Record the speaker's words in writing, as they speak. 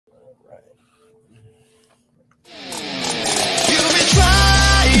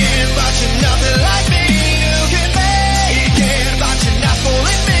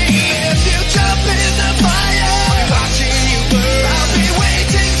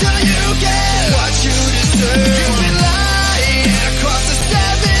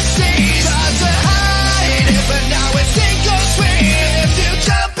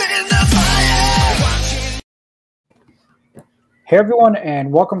Hey everyone,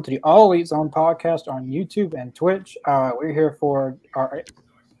 and welcome to the All Elite Zone podcast on YouTube and Twitch. We're here for our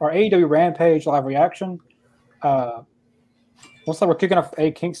AEW Rampage live reaction. Looks like we're kicking off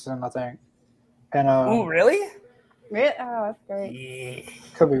A Kingston, I think. And Ooh, really? Oh, that's great. Yeah.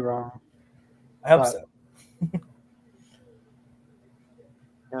 Could be wrong. I hope so.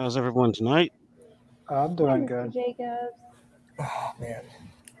 How's everyone tonight? I'm doing Mr. good. Jacobs. Oh, man.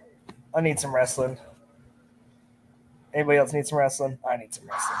 I need some wrestling. Anybody else need some wrestling? I need some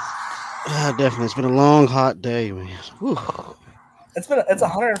wrestling. Definitely. It's been a long, hot day, man. Whew. It's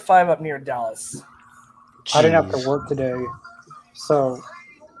 105 up near Dallas. I didn't have Jeez. to work today, so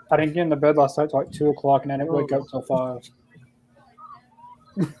I didn't get into bed last night till like 2 o'clock, and I didn't wake up till 5.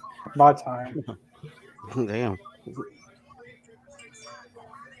 My time. Damn.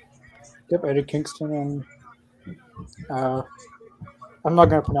 Yep, Eddie Kingston, and I'm not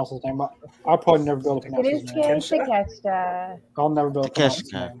going to pronounce his name, but I'll probably never be able to pronounce his name. Takeshita. I'll never be able to pronounce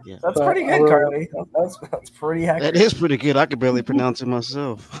his Takeshita, name. yeah. That's But pretty I good, will- Carly. That's pretty accurate. That is pretty good. I could barely pronounce it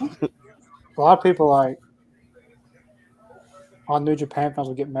myself. A lot of people on New Japan fans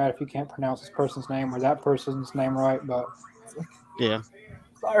will get mad if you can't pronounce this person's name or that person's name right, but Yeah.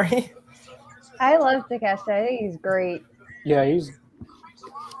 Sorry. I love Takeshita. I think he's great. yeah, I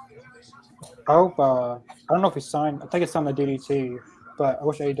hope I don't know if he signed. I think it's on the DDT, but I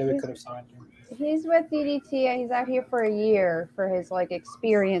wish AEW could have signed him. He's with DDT. And he's out here for a year for his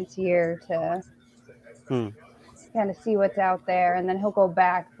experience year to kind of see what's out there, and then he'll go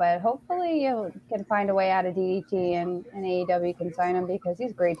back. But hopefully, he can find a way out of DDT, and AEW can sign him because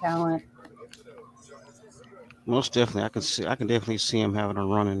he's great talent. Most definitely. I can definitely see him having a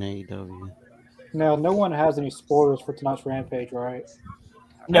run in AEW. Now, no one has any spoilers for tonight's Rampage, right?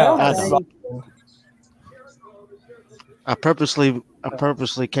 No, I that's don't I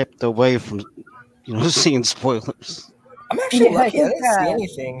purposely kept away from seeing spoilers. I'm actually Yeah, lucky. I didn't yeah. see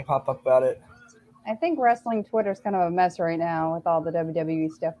anything pop up about it. I think wrestling Twitter's kind of a mess right now with all the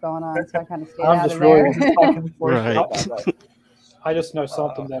WWE stuff going on, so I kind of stayed I'm out just of really there. Talking before Right. about that. I just know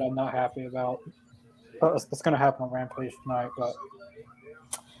something that I'm not happy about. It's going to happen on Rampage tonight, but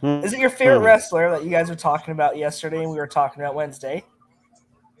Is it your favorite wrestler that you guys were talking about yesterday and we were talking about Wednesday?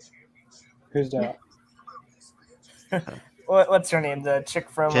 who's that? What's her name? The chick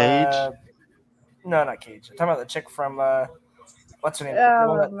from Cage? No, not Cage. I'm talking about the chick from what's her name? The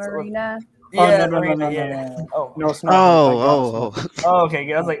one that- Marina. Yeah, no, Marina, no. yeah. Oh. No, it's not. Oh. Oh, okay.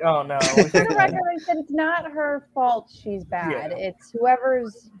 good. I was like, oh no. For the record, I said it's not her fault she's bad. Yeah. It's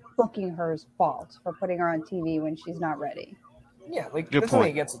whoever's booking her's fault for putting her on TV when she's not ready. Yeah, like Good that's only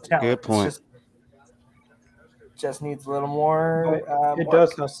point. against the talent. Good point. It's just needs a little more. It work.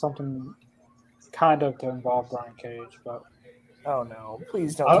 does have something kind of to involve Brian Cage, but Oh no!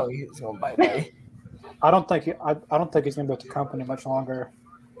 Please don't tell me he's going to bye. I don't think I don't think he's going to be with the company much longer.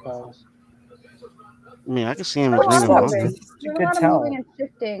 Because I mean, I can see him There's a as lot of leaving. moving. He's a There's a good lot of talent. moving and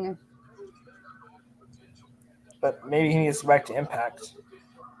shifting. But maybe he needs to go back to Impact.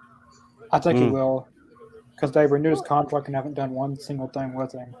 I think he will, because they renewed his contract and haven't done one single thing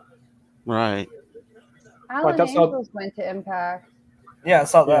with him. Right. Alan that's all- Angels went to Impact. Yeah, I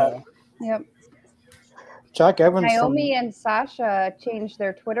saw that. Yep. Jack Evans. Naomi and Sasha changed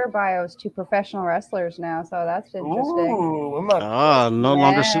their Twitter bios to professional wrestlers now, so that's interesting. Ooh, we might, No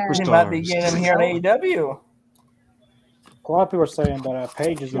longer Yeah. we might be getting him superstars. here on AEW. A lot of people are saying that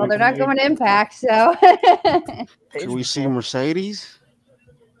Paige is. Well, they're not going to Impact, so Can we see Mercedes?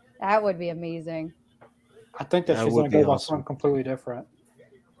 that would be amazing. I think that That she's would going to be go by awesome. something completely different.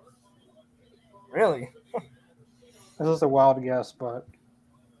 Really? This is a wild guess, but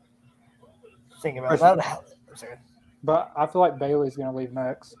Thinking about that. I'm sorry. I feel like Bailey's going to leave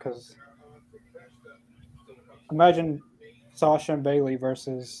next because imagine Sasha and Bailey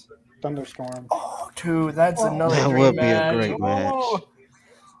versus Thunderstorm. Oh, dude, that's another That dream would be a match. great match. Ooh.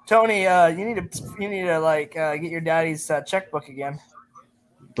 Tony, you need to get your daddy's checkbook again.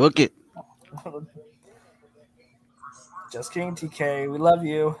 Book it. Just kidding, TK. We love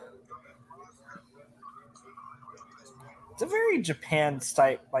you. It's a very Japan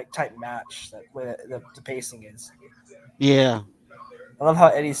type match that way the pacing is. Yeah. I love how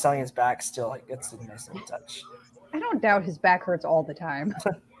Eddie's selling his back still. Like it's a nice little touch. I don't doubt his back hurts all the time.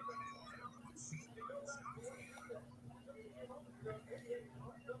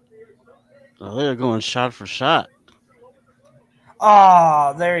 Oh, they're going shot for shot.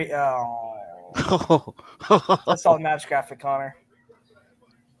 Oh, there you go. That's all the match graphic, Connor.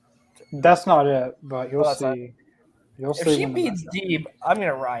 That's not it, but you'll Oh, that's not- see. You'll If see. she when the beats match- Deeb, I'm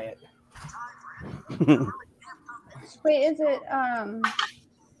gonna riot. Wait, is it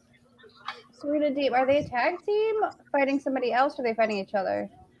Serena Deep, are they a tag team fighting somebody else, or are they fighting each other?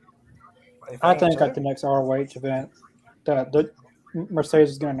 I think at the next ROH event, the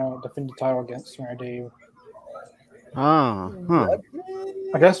Mercedes is going to defend the title against Serena Deeb. Huh.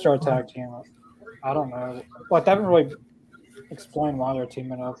 I guess they're a tag team. I don't know. Like, they haven't really explained why they're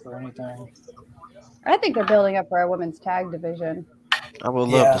teaming up or anything. I think they're building up for a women's tag division. I would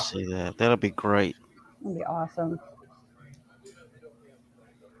love to see that. That'll be great. That'd be awesome.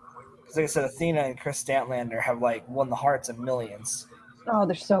 Because like I said, Athena and Chris Statlander have like won the hearts of millions. Oh,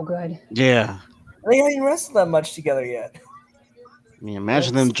 they're so good. Yeah. They haven't wrestled that much together yet. I mean,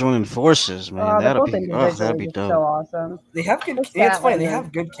 imagine them joining forces, man. That'd be dope. So awesome. They have good. It's funny. They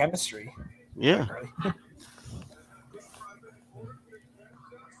have good chemistry. Yeah.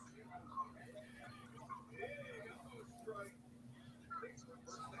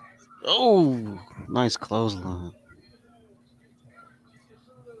 Oh, nice clothesline.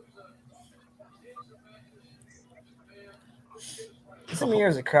 Some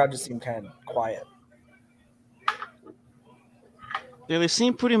years the crowd just seemed kind of quiet. Yeah, they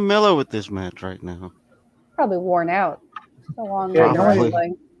seem pretty mellow with this match right now. Probably worn out. So long. Yeah,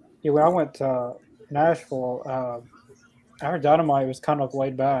 when I went to Nashville, our Dynamite was kind of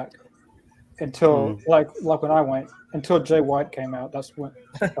laid back until like when I went until Jay White came out. That's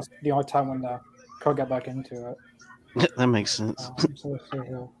the only time when the crowd got back into it. That makes sense.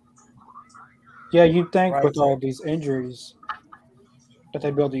 Yeah, you'd think with all these injuries that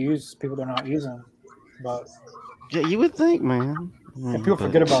they'd be able to use people they're not using, but yeah, you would think, man. And people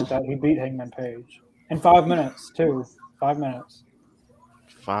forget about that. He beat Hangman Page in 5 minutes too. 5 minutes.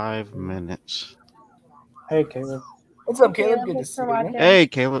 5 minutes. Hey, Caleb. What's up, Caleb? Good to see you. Hey,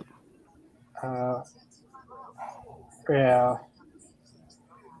 Caleb. Yeah.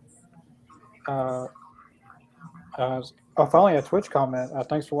 Finally a Twitch comment.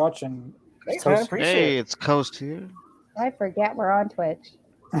 Thanks for watching. Thanks, man. Appreciate it. Hey, it's Coast here. I forget we're on Twitch.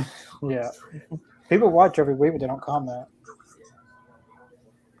 Yeah. People watch every week, but they don't comment.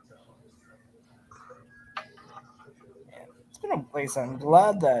 It's been a place. I'm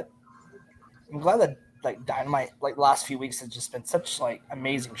glad that like Dynamite, like last few weeks has just been such like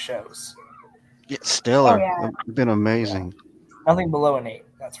amazing shows. Yeah, stellar. Oh, yeah. It's been amazing. Nothing below an 8,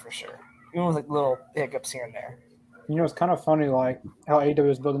 that's for sure. Even with like little hiccups here and there. You know, it's kind of funny, like how AEW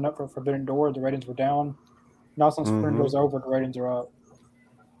was building up for Forbidden Door. The ratings were down. Now since Forbidden Door's over, the ratings are up.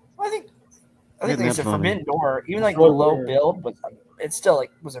 Well, I think they said funny. Forbidden Door, even like the low build, but it still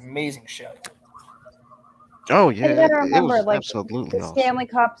like was an amazing show. Oh yeah, You gotta remember, it was like absolutely the awesome. Stanley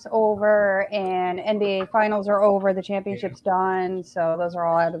Cup's over and NBA Finals are over. The championship's done, so those are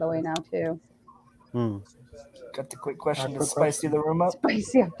all out of the way now too. Got the quick question to spicy the room up.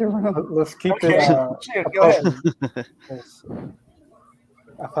 Spicy up the room. Let's keep Okay. it. Go ahead.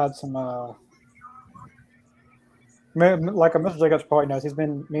 I've had some. Like Mr. Jacobs probably knows, me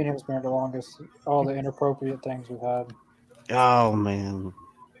and him has been the longest. All the inappropriate things we've had. Oh man,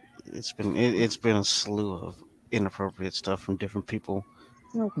 it's been a slew of inappropriate stuff from different people.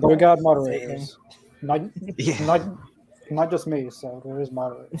 But we got moderators. Not Yeah. not just me, so there is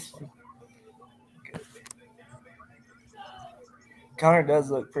moderators. Connor does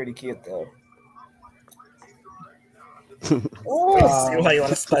look pretty cute though. See why you want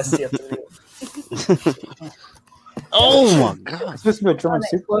to spicy up the room. Oh my god! It's supposed to be a German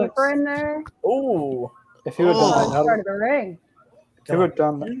suplex. Keeper in there. Oh, If he would have done that, Part of the ring. if he would have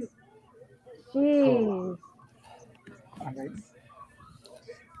done that. Jeez. I mean,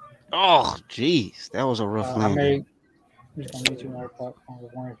 Oh jeez, that was a rough I landing. may just on YouTube another platform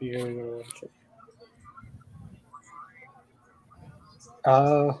with one of you.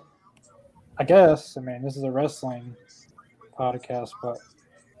 I guess. I mean, this is a wrestling podcast, but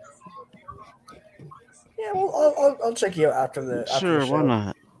yeah. Well, I'll check you out after the Sure, show. why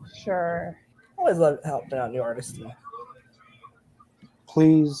not? Sure. Always love helping out new artists.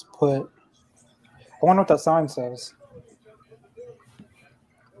 please put. I wonder what that sign says.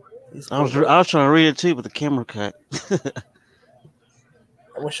 I was trying to read it too, but the camera cut.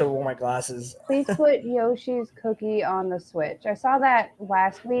 I wish I wore my glasses. Please put Yoshi's cookie on the Switch. I saw that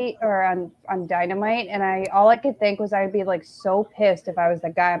last week or on Dynamite, and all I could think was I'd be like so pissed if I was the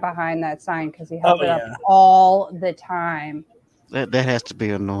guy behind that sign because he held it up all the time. That has to be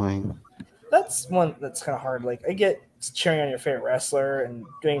annoying. That's one that's kind of hard. Like I get cheering on your favorite wrestler and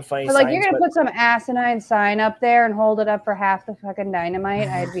doing funny But like signs, you're gonna put some asinine sign up there and hold it up for half the fucking Dynamite,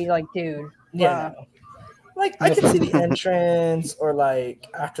 I'd be like, dude. yeah. No. Like I could see the entrance or like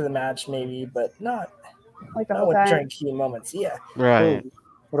after the match maybe, but not Like the whole during time. key moments. Yeah. Right. Ooh,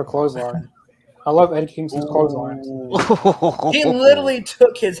 what a clothesline. I love Eddie Kingston's clotheslines. He literally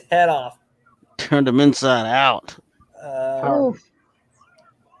took his head off. Turned him inside out.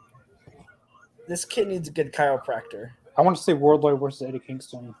 This kid needs a good chiropractor. I want to see Wardlow versus Eddie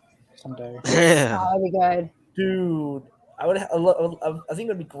Kingston someday. Yeah. Oh, that'd be good. Dude, I think it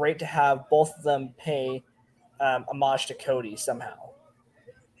would be great to have both of them pay homage to Cody somehow.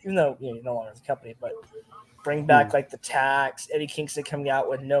 Even though you're no longer in the company, but bring back like the tax, Eddie Kingston coming out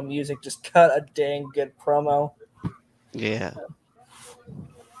with no music, just cut a dang good promo. Yeah.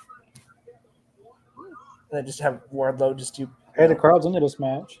 And then just have Wardlow just do. Hey, the crowd's into this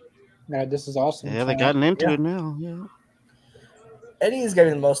match. Yeah, this is awesome. Yeah, they gotten into it now. Yeah. Eddie is going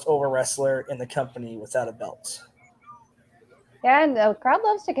to be the most over wrestler in the company without a belt. Yeah, and the crowd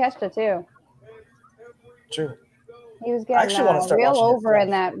loves Takeshita too. True. He was getting real over in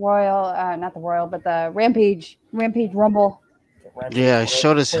that not the Royal, but the Rampage Rumble. Yeah, he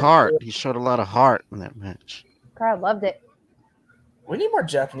showed his heart. He showed a lot of heart in that match. Crowd loved it. We need more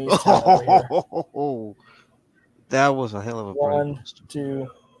Japanese talent over here. That was a hell of a 1, 2.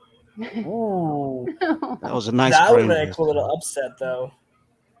 Ooh. That was a nice. That would have been a cool little upset, though.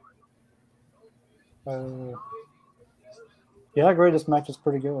 Yeah, I agree. This match is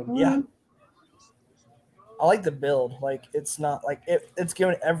pretty good. Yeah. I like the build. Like, it's not like it's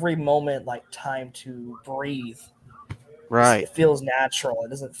giving every moment like time to breathe. Right. It feels natural. It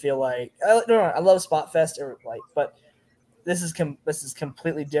doesn't feel like I love Spot Fest but this is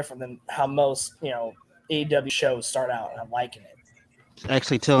completely different than how most AEW shows start out, and I'm liking it.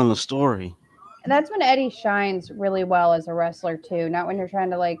 Actually telling the story. And that's when Eddie shines really well as a wrestler too. Not when you're trying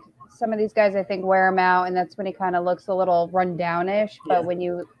to some of these guys, I think, wear him out, and that's when he kind of looks a little run-downish. But when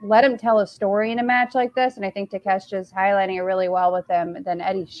you let him tell a story in a match like this, and I think Takeshita's highlighting it really well with him, then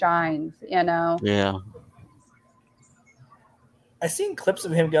Eddie shines, Yeah. I seen clips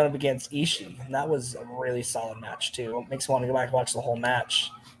of him going up against Ishii, and that was a really solid match too. It makes me want to go back and watch the whole match.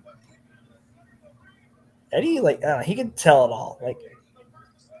 Eddie, he can tell it all.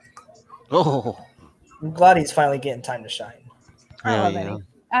 I'm glad he's finally getting time to shine.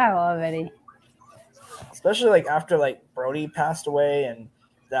 I love Eddie. Especially after Brody passed away, and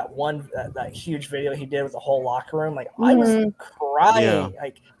that huge video he did with the whole locker room. I was crying. Yeah.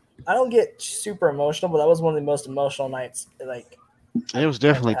 I don't get super emotional, but that was one of the most emotional nights. It was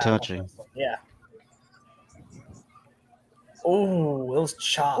definitely touching. Yeah. Oh, those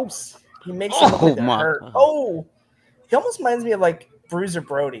chops. He makes it look like it hurt. God. Oh, he almost reminds me of Bruiser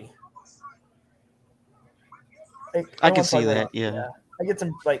Brody. I can see that. Yeah. I get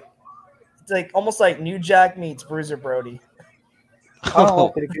some it's almost like New Jack meets Bruiser Brody. I don't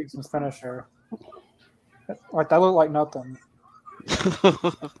like Eddie Kingston's finisher. That looked like nothing. That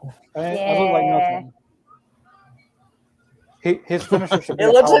looked like nothing. His finisher should be. It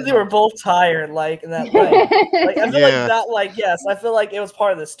looks like they were both tired, in that way. I feel yes, I feel like it was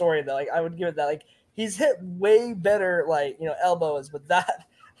part of the story though. I would give it that. He's hit way better, elbows, but that,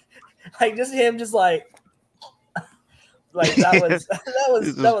 just him, that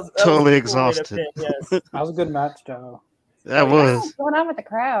was totally exhausted. Yes. That was a good match, though. That was. What's going on with the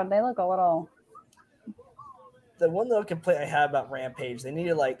crowd? They look a little. The one little complaint I had about Rampage, they need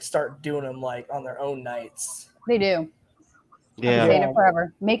to start doing them on their own nights. They do. Yeah. I've been saying it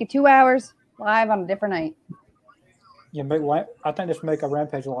forever. Make it 2 hours live on a different night. Yeah, I think just make a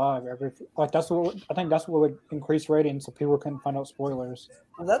Rampage live that's what I think that's what would increase ratings so people can find out spoilers.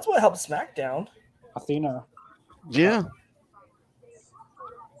 Well, that's what helped SmackDown. Athena. Yeah.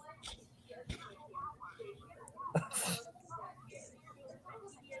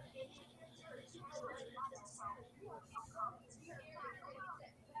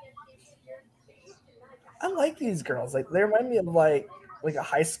 I like these girls. They remind me of a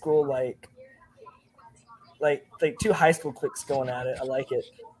high school like two high school cliques going at it. I like it.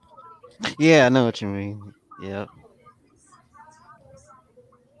 Yeah, I know what you mean. Yeah.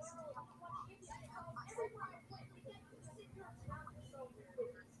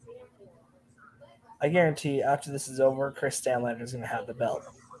 I guarantee after this is over, Chris Stanlander is going to have the belt.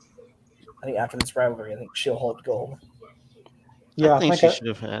 I think after this rivalry, I think she'll hold gold. Yeah, I think she should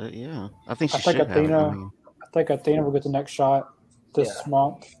have had it. Yeah, I think should have it. I think Athena will get the next shot this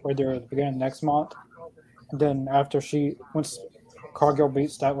month, or either at the beginning of next month. And then once Cargill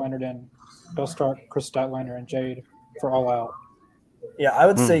beats Statlander, then they'll start Chris Statlander and Jade for All Out. Yeah, I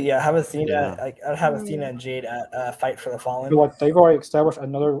would say have Athena. I'd have Athena and Jade at Fight for the Fallen. They've already established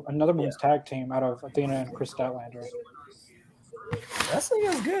another women's tag team out of Athena and Chris Statlander. Wrestling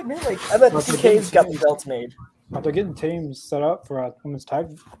is good, man. I bet TK's got the belts made. But they're getting teams set up for a women's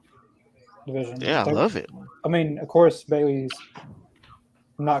tag division. Yeah, I love it. I mean, of course, Bayley's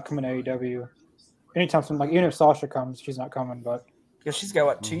not coming to AEW anytime soon. Even if Sasha comes, she's not coming. But Because she's got,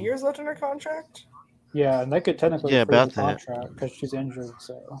 what, 2 years left in her contract? Yeah, and they could technically freeze about the that. contract because she's injured.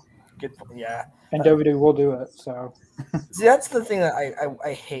 So Good. Yeah. and WWE will do it. So See, that's the thing that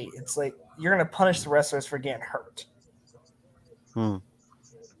I hate. It's like you're going to punish the wrestlers for getting hurt. At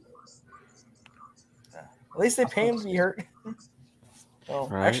least they pay him to be hurt. Well,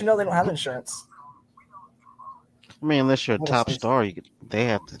 Right. actually, no, they don't have insurance. I mean, unless you're a top star, they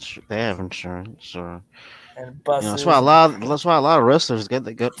have insurance, or And buses. that's why a lot of wrestlers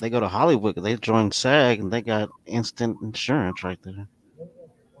they go to Hollywood. They join SAG and they got instant insurance right there.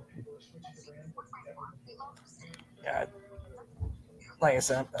 Yeah, like I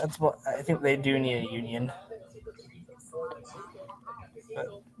said, that's what I think they do need a union. But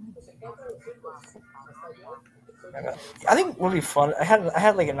I think it would be fun. I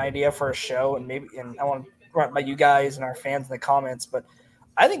had like an idea for a show, and I want to run it by you guys and our fans in the comments. But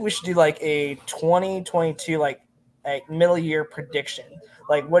I think we should do like a 2022 like middle year prediction.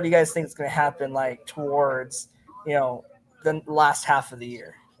 Like, what do you guys think is going to happen like towards the last half of the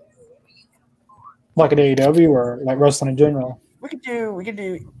year? like at AEW or like wrestling in general. We could do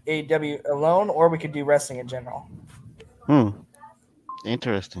AEW alone, or we could do wrestling in general.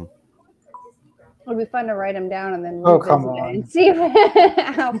 Interesting. It would be fun to write them down and then come on. and see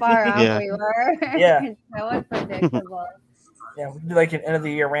how far off we were. Yeah. That was predictable. Yeah, we could do like an end of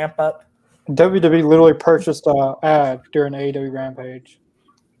the year ramp up. WWE literally purchased an ad during AEW Rampage.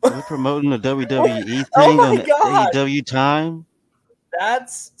 Are we promoting the WWE thing my on God. AEW time?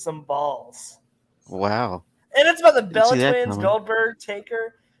 That's some balls. Wow. And it's about the Bella see that Twins, coming. Goldberg,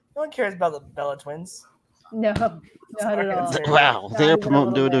 Taker. No one cares about the Bella Twins. No, not at all. Wow, Not they're even a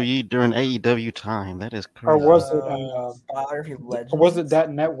promoting little bit. WWE during AEW time. That is Or crazy. Biography legend. or was it that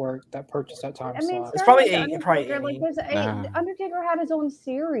network that purchased that time I mean, slot? It's probably Undertaker, probably like, 80. Nah. Undertaker had his own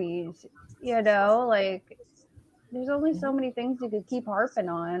series, like there's only so many things you could keep harping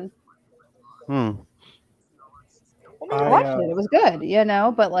on. Hmm. I watched it; it was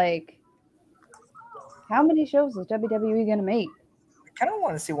good, but like, how many shows is WWE gonna make? I kind of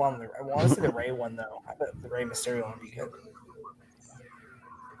want to see one. I want to see the Ray one though. I bet the Ray Mysterio one would be good.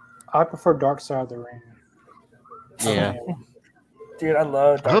 I prefer Dark Side of the Ring. Yeah. Dude, I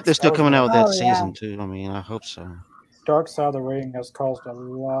love. I hope they're still coming out with that Oh, yeah. season too. I mean, I hope so. Dark Side of the Ring has caused a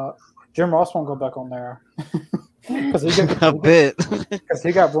lot. Jim Ross won't go back on there because I bet.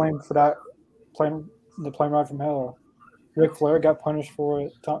 he got blamed for that plane ride from hell. Ric Flair got punished for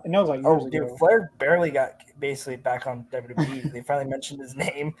it. And that was like years ago. Dude, Flair barely got basically back on WWE. They finally mentioned his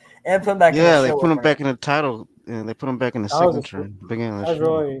name and put him back. Yeah, in the they show put him over. back in the title. Yeah, they put him back in the That was signature. Beginning of That the was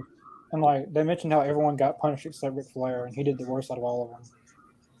show. really, and like they mentioned how everyone got punished except Ric Flair, and he did the worst out of all of them.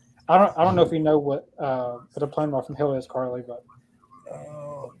 I don't know if you know what a plane ride from hell is, Carly, but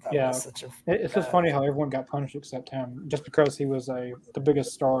That was such it's just funny how everyone got punished except him, just because he was the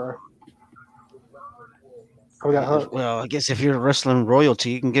biggest star. Who got hurt. Well, I guess if you're wrestling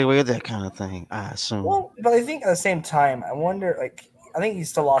royalty, you can get away with that kind of thing, I assume. Well, but I think at the same time, I wonder. I think he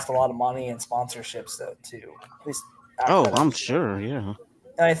still lost a lot of money in sponsorships though too. At least. Oh, after that. I'm sure. Yeah.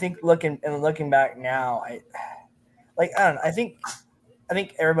 And I think looking back now, I don't know. I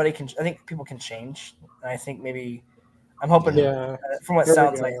think everybody can. I think people can change. And I think maybe I'm hoping. Yeah. From what Here we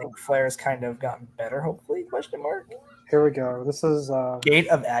sounds like, go. I think Flair's kind of gotten better. Hopefully? Question mark. Here we go. This is Gate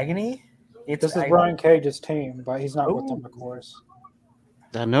of Agony. this is Brian Cage's team, but he's not with them, of course.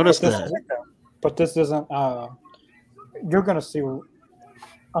 I noticed But that. But this isn't. You're gonna see.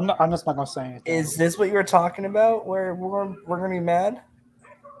 I'm just not gonna say anything. Is this what you were talking about? Where we're gonna be mad?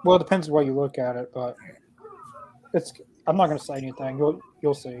 Well, it depends on the way you look at it, but I'm not gonna say anything.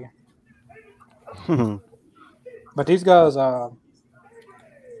 You'll see. But these guys,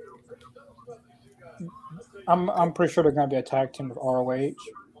 I'm pretty sure they're gonna be a tag team with ROH.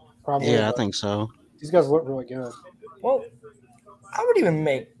 Probably. Yeah, I think so. These guys look really good. Well, I would even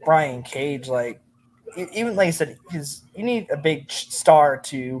make Brian Cage even like I said, because you need a big star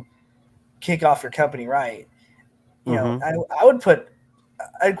to kick off your company, right? You know, I would put.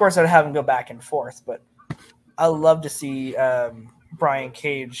 Of course, I'd have him go back and forth, but I would love to see Brian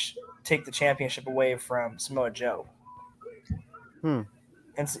Cage take the championship away from Samoa Joe, and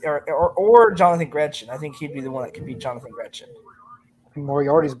or Jonathan Gretchen. I think he'd be the one that could beat Jonathan Gretchen.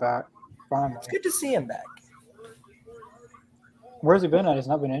 Moriarty's back. Finally. It's good to see him back. Where's he been at? He's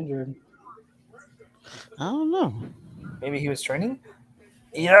not been injured. I don't know. Maybe he was training.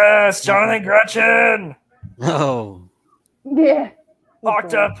 Yes, Jonathan Gretchen. Oh. Yeah.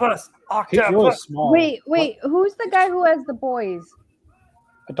 Octopus. He's really Octopus. small. Wait. Who's the guy who has the boys?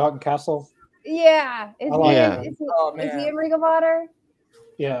 Dalton Castle. Yeah. Is Yeah. he Oh, is he man. in Ring of Honor?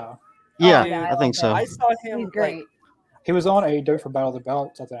 Yeah. Yeah, yeah, I think so. I saw him. He's great. He was on AEW for Battle of the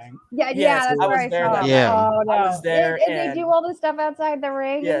Belts, I think. Yeah, Yes, that's I where was I there saw that him. Yeah. Oh no, I was there, and they and- do all the stuff outside the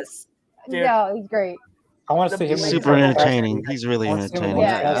ring. Yes. Dude. No, he's great. I want to The see him. He's He's with super Don entertaining. Callis. He's really I wanna see him with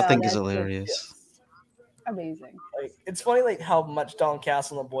entertaining. Don Yeah, I think no, he's that's good. hilarious. Yes. Amazing. Like, it's funny, like how much Don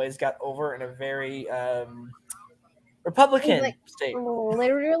Castle and the boys got over in a very Republican Like, state.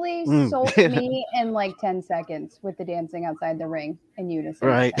 literally Mm. sold me in like 10 seconds with the dancing outside the ring in unison.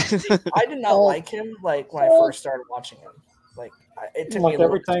 Right. I did not Sold. like him like when I Sold. first started watching him. Like it took me Like a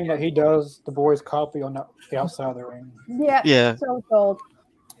little everything that he does, the boys copy on the outside of the ring. Yeah. Yeah. So sold.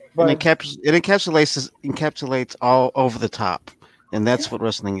 And But it encapsulates all over the top, and that's what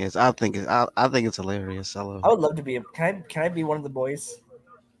wrestling is. I think it's hilarious. I love I would love to be. Can I be one of the boys?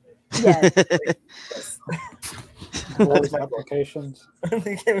 Yes. Yes. boys applications.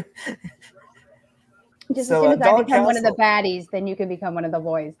 Just So, as soon as I Don become one of the Castle- baddies, then you can become one of the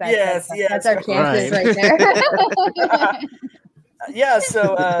boys. Yes, That's our chances right. right there. Yeah.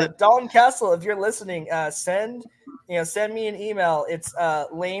 So Don Castle, if you're listening, send me an email. It's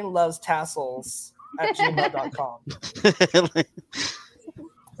lanelovestassels@gmail.com.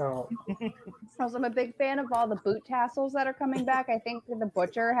 Oh, Also, I'm a big fan of all the boot tassels that are coming back. I think the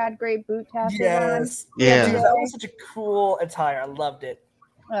Butcher had great boot tassels Yes. Yeah. Dude, that was such a cool attire. I loved it.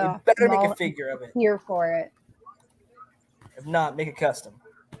 on. You better I'm make a all figure of it. here for it. If not, make it custom.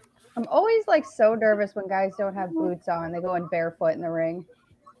 I'm always like so nervous when guys don't have boots on. They go in barefoot in the ring.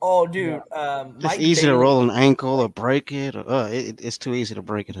 Oh, dude. It's Mike easy to Bailey roll an ankle or break it. It's too easy to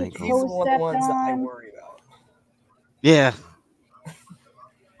break an He's ankle. one of the ones that I on. worry about. Yeah.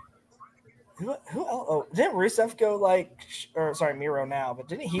 Who else? Oh, didn't Rusev go Miro now, but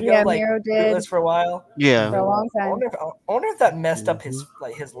didn't he Yeah, go like Miro did. bootless for a while? For Yeah. a long I time. wonder if that messed up his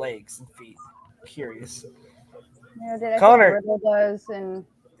legs and feet. Curious. Miro did. I Connor. think Riddle does, and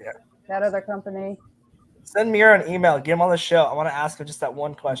Yeah. that other company. Send Miro an email. Get him on the show. I want to ask him just that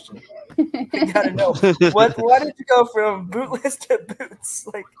one question. We gotta know why did you go from bootless to boots?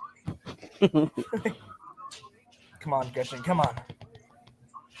 Like, come on, Gretchen. Come on.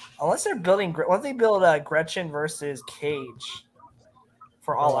 Unless they're building, once they build Gretchen versus Cage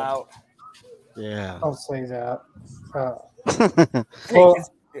for All Out. Yeah. I'll say that. Well, Well,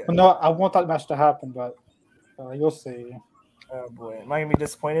 no, I want that match to happen, but you'll see. oh boy, am I gonna be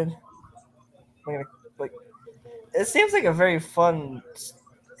disappointed? Am I gonna like? It seems like a very fun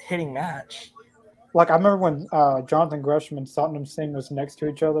hitting match. Like I remember when Jonathan Gresham and Satnam Singh was next to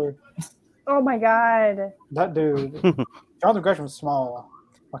each other. Oh my god. That dude, Jonathan Gresham's small.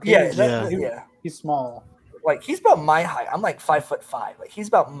 Like, he's small. Like he's about my height. I'm like 5'5". Like he's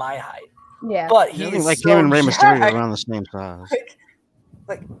about my height. Yeah. But I he's think like so him and Rey Mysterio jacked. are around the same size.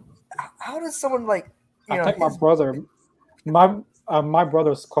 Like, how does someone like? I think my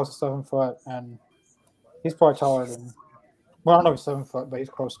brother's close to 7 foot, and he's probably taller than. Well, I don't know if he's 7 foot, but he's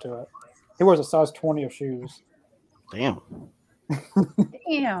close to it. He wears a size 20 of shoes. Damn.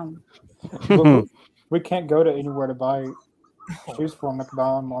 Damn. We can't go to anywhere to buy shoes for him. We can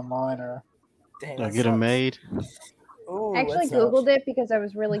buy them online or. Dang, Or that get them sucks. made. Ooh, I actually that sucks. Googled it because I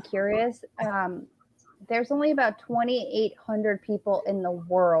was really curious. There's only about 2,800 people in the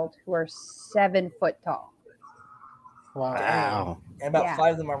world who are 7 foot tall. Wow. And about Yeah.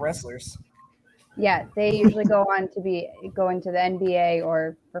 5 of them are wrestlers. Yeah, they usually go on to go into the NBA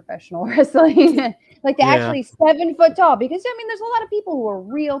or professional wrestling. Like they're Yeah. actually 7 foot tall because I mean there's a lot of people who are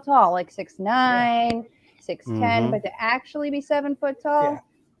real tall, like 6'9", 6'10", but to actually be 7 foot tall, Yeah.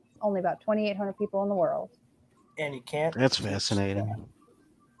 only about 2,800 people in the world. And you can't. That's fascinating.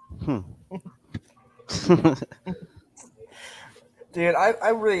 Dude, I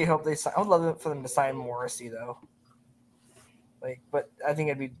really hope they sign. I would love for them to sign Morrissey though. Like, but I think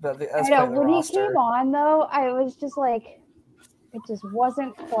it'd be. That's I know part of the when he roster. came on though, I was just like, it just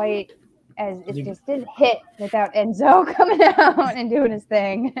wasn't quite as it just didn't hit without Enzo coming out and doing his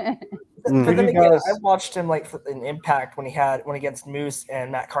thing. But Who do then you again, guys- I watched him like in Impact when against Moose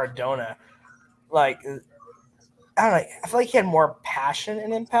and Matt Cardona. Like, I don't know. I feel like he had more passion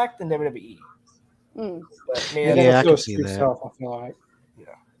in Impact than WWE. Mm. But maybe Yeah, I Still can see speaks that. self, I feel like.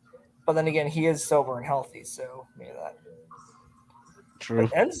 But then again, he is sober and healthy, so maybe that. True.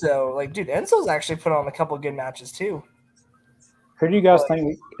 But Enzo, like, dude, Enzo's actually put on a couple good matches too. Who do you guys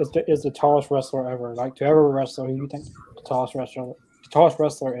think is the tallest wrestler ever? Like to ever wrestle, who do you think the tallest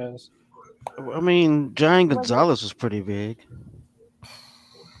wrestler is? I mean, Giant Gonzalez was pretty big.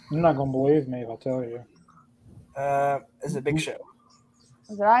 You're not gonna believe me if I tell you. Is it Big Show?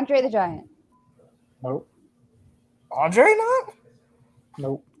 Was it Andre the Giant? Nope. Andre not?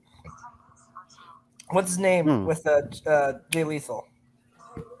 Nope. What's his name with Jay Lethal?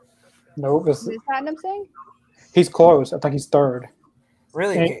 Nope. Is it Platinum Singh? He's close. I think he's third.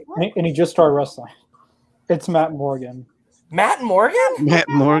 Really? And he just started wrestling. It's Matt Morgan. Matt Morgan? Matt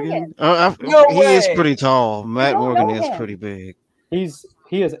Morgan? No he way. is pretty tall. Matt Morgan is pretty big. He is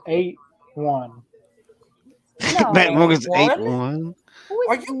 8'1". No. Matt Morgan's 8'1"? 8'1".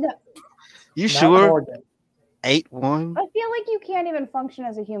 Are you? You sure? Morgan. 8'1"? I feel like you can't even function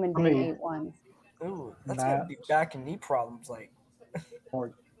as a human being 8'1". Ooh, that's gonna be back and knee problems. Like,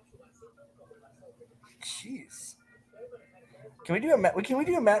 jeez. Can we do a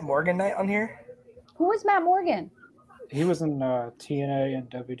Matt Morgan night on here? Who is Matt Morgan? He was in TNA and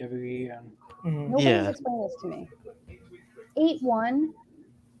WWE and Nobody's explained this to me. 8'1".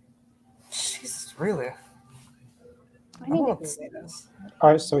 Jesus, really? I need to see this.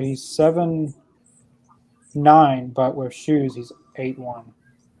 All right, so he's 7'9", but with shoes he's 8'1".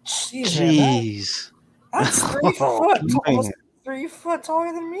 Jeez. That's 3 foot. Almost 3 foot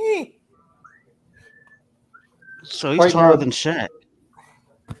taller than me. So he's taller than Shaq.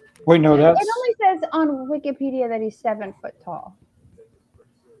 Wait, no, that's... It only says on Wikipedia that he's 7 foot tall.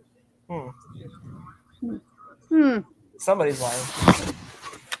 Somebody's lying.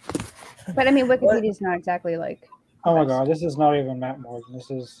 But I mean, Wikipedia's not exactly like... Oh my god, this is not even Matt Morgan.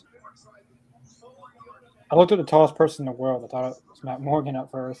 This is... I looked at the tallest person in the world. I thought it was Matt Morgan at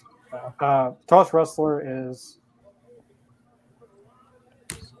first. Tallest wrestler is...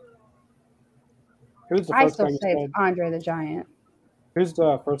 Who's the I first guy still you say said? it's Andre the Giant. Who's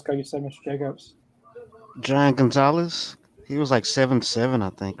the first guy you said, Mr. Jacobs? Giant Gonzalez? He was like 7'7", I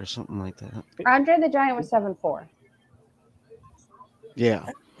think, or something like that. Andre the Giant was 7'4". Yeah.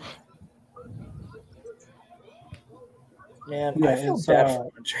 Man, I feel bad for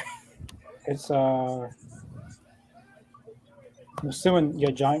Andre. It's I'm assuming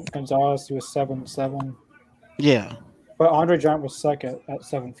Giant Gonzalez, he was 7'7". Yeah. But Andre Giant was second at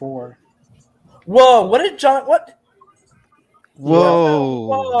 7'4". Whoa! What did John? What? Whoa!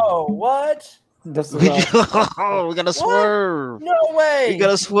 Whoa! What? This is, we got a swerve. No way! We got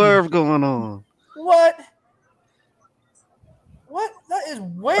a swerve going on. What? What? That is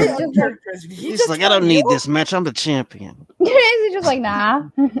way uncharacteristic. He's like, I don't need this match. I'm the champion. He's just like, nah.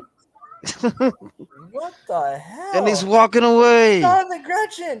 What the hell? And he's walking away. Jonathan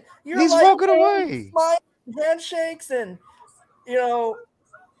Gretchen, he's like, walking away. Handshakes and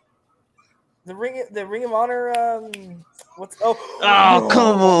the Ring of Honor. What's come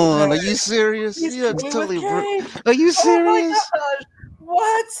on? Are you serious? Yeah, totally. Are you serious? Oh my gosh.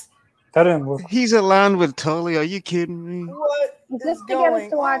 What? That didn't look. He's aligned with Tully. Are you kidding me? What is this to get us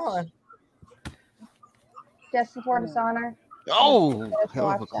to watch Just Before Dishonor? Oh,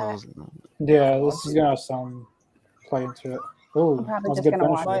 hell of a closing. Yeah, this is gonna have some play into it. Oh, I'm probably just gonna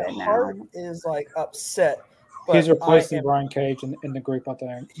watch it now. My heart is like upset. But he's replacing Brian Cage in the group, I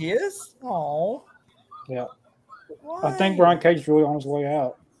think. He is? Oh. Yeah. Why? I think Brian Cage is really on his way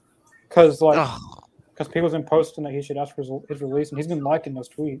out. Because people's been posting that he should ask for his release, and he's been liking those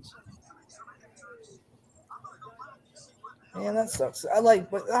tweets. Man, that sucks.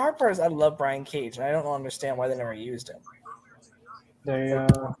 But the hard part is I love Brian Cage, and I don't understand why they never used him.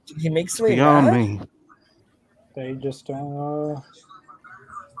 He makes me beyond me. They just don't.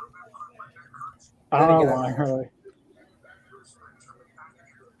 I don't know why, really.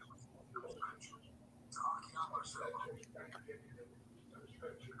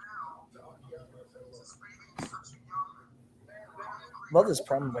 Love this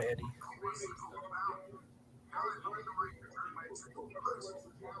promo by Eddie.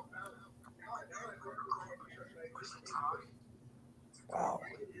 Wow.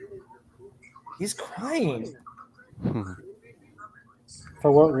 He's crying.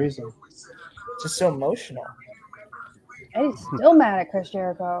 For what reason? Just so emotional. Eddie's still mad at Chris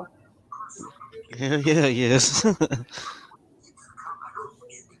Jericho. Yeah, yes.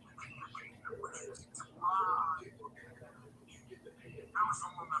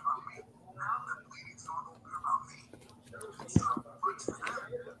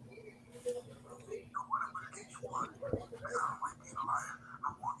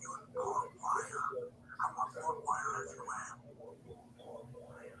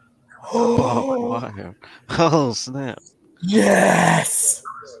 Oh, snap. Yes!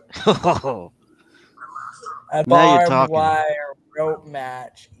 Oh. A Now you're barbed talking. wire rope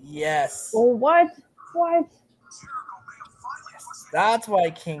match. Yes. Oh, what? What? That's why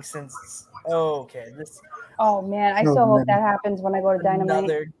Kingston's okay. This. Oh man, I still hope that happens when I go to Dynamite.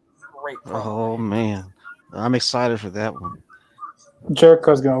 Another great. Oh man, I'm excited for that one.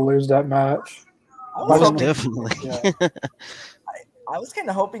 Jericho's gonna lose that match. Most definitely. Yeah. I was kind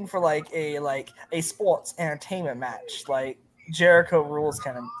of hoping for like a sports entertainment match, like Jericho rules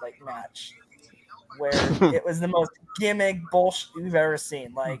kind of like match. where it was the most gimmick bullshit you've ever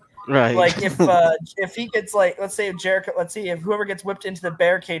seen. Like if he gets let's say if whoever gets whipped into the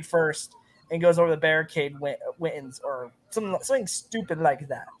barricade first and goes over the barricade wins, or something stupid like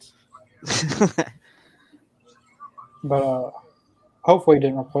that. But hopefully he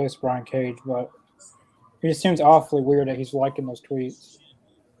didn't replace Brian Cage, but it just seems awfully weird that he's liking those tweets.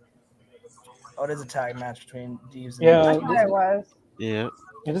 Oh, it is a tag match between Deeves and Yeah, I thought it was. Yeah.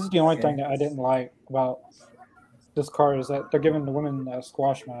 And this is the only thing that I didn't like about this card is that they're giving the women a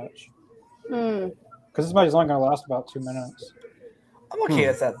squash match. Because this match is only going to last about 2 minutes. I'm okay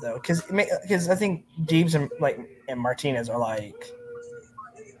with that though, because I think Deeves and Martinez are like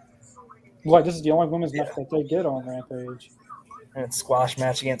this is the only women's match that they get on Rampage. And it's squash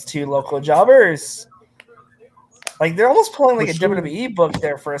match against 2 local jobbers. Like they're almost pulling like a WWE book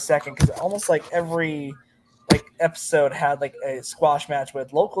there for a second, because almost like every episode had like a squash match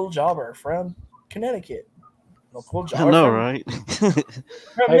with local jobber from Connecticut. Local jobber. I know, from, right?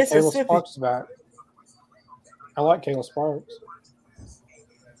 from Mississippi. Kayla Sparks is back. I like Kayla Sparks.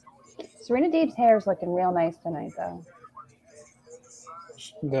 Serena Deeb's hair is looking real nice tonight, though.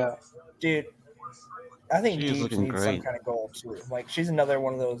 Yeah. Dude, I think She's Deeb's needs some kind of goal too. Like she's another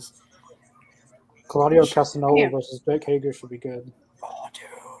one of those. Claudio Casanova versus Jake Hager should be good. Oh, dude.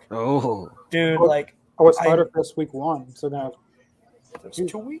 Oh. Dude, it's Fighter Fest week 1, so now there's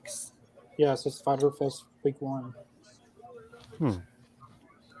 2 weeks. Yes, it's Fighter Fest week 1.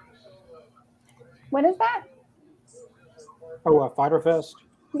 When is that? Oh, Fighter Fest.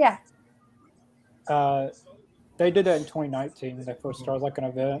 Yeah. They did that in 2019 when they first started like an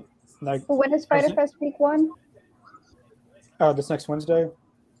event. When is Fighter Fest week 1? This next Wednesday.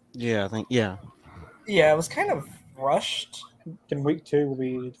 Yeah, I think. Yeah. Yeah, it was kind of rushed. Then week 2 will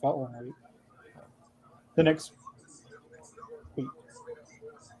be the following week. The next week.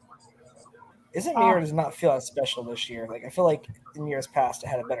 Isn't Mirror does not feel as special this year? Like I feel like in years past it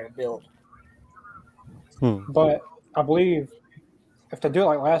had a better build. But I believe if they do it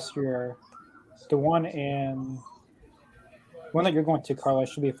like last year, the one that you're going to, Carla,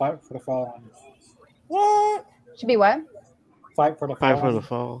 should be a Fight for the Fallen. What? Should be what? Fight for the Fallen. Fight for the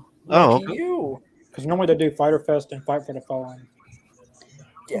Fall. Oh, okay. You. Because normally they do Fighter Fest and Fight for the Fallen.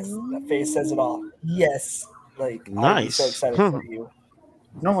 Yes, that face says it all. Yes, like nice. I'm so excited for you.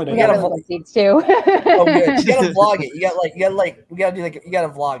 Normally they We gotta vlog seats too. Oh, good. You gotta vlog it. You gotta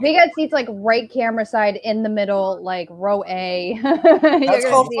vlog it. We got seats like right camera side in the middle, like row A. That's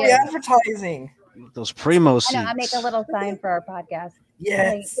called free advertising. Those primo seats. I know. I make a little sign for our podcast.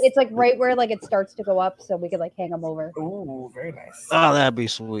 Yes. It's like right where it starts to go up, so we could hang them over. Ooh, very nice. Oh, that'd be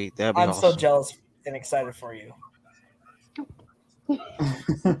sweet. That'd be awesome. So jealous and excited for you. Dude,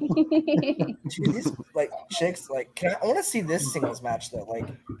 these chicks, I want to see this singles match though.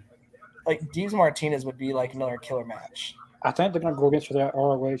 Like Deeves Martinez would be like another killer match. I think they're gonna go against that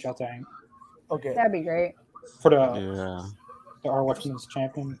ROH. I think. Okay. That'd be great. For the ROH Women's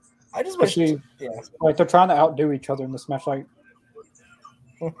Champion. I just wish. They're trying to outdo each other in this match. Like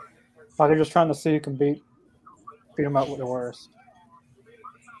they're just trying to see who can beat them out with the worst.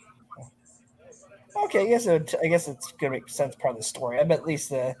 Okay, I guess it's gonna make sense. Part of the story. I bet at least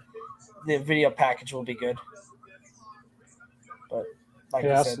the video package will be good. But like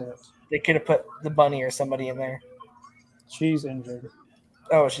you said, they could have put the bunny or somebody in there. She's injured.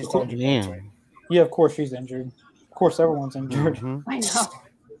 Oh, she's totally injured. Right. Yeah, of course she's injured. Of course everyone's injured. I know.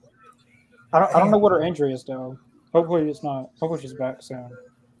 I don't know what her injury is though. Hopefully it's not. Hopefully she's back soon.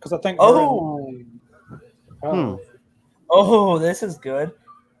 Because I think. Oh, this is good.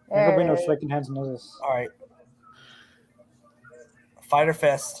 There'll be no shaking hands in this. All right. Fighter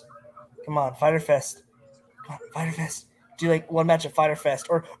Fest. Come on, Fighter Fest. Come on, Fighter Fest. Do one match at Fighter Fest,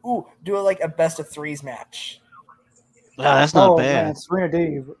 or do a best of 3s match. That's not bad. Man, Serena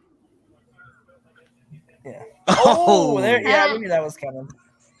Deeb. Yeah. Oh, there. Yeah, we knew that was coming.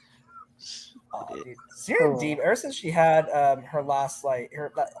 Oh, dude. Serena Deeb. Ever since she had her last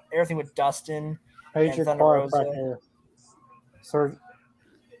everything with Dustin and Thunder Rosa.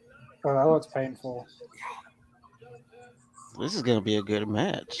 Oh, that looks painful. This is gonna be a good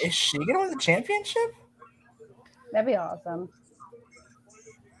match. Is she gonna win the championship? That'd be awesome.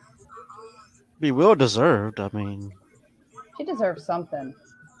 Be well deserved. I mean, she deserves something.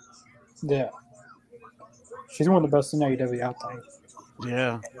 Yeah, she's one of the best in AEW, I think.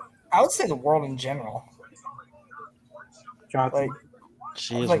 Yeah, I would say the world in general.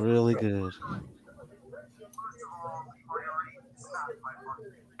 She is really good.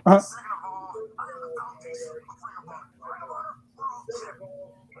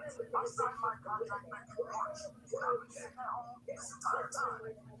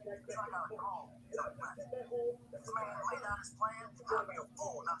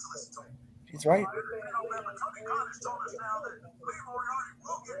 He's right.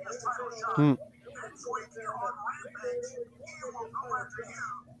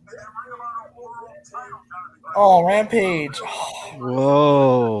 Oh, Rampage.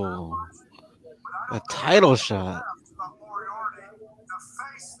 Whoa. A title shot.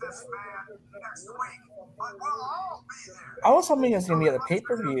 I was hoping it was going to be at the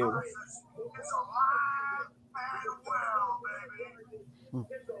pay-per-view.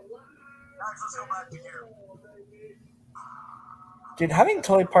 Dude, having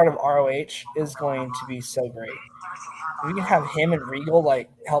Tully part of ROH is going to be so great. If you can have him and Regal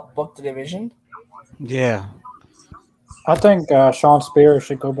like help book the division. Yeah. I think Sean Spears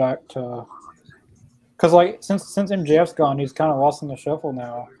should go back to, because like since MJF's gone, he's kind of lost in the shuffle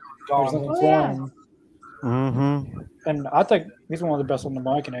now. There's nothing for him. Mm-hmm. And I think he's one of the best on the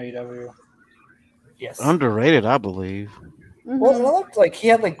mic in AEW. Yes. Underrated, I believe. Mm-hmm. Well, and I looked like he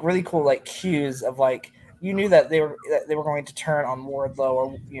had like really cool like cues of like you knew that they were going to turn on Wardlow,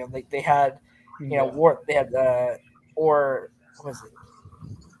 or like they had or what was it?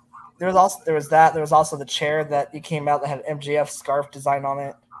 There was also the chair that he came out that had MJF scarf design on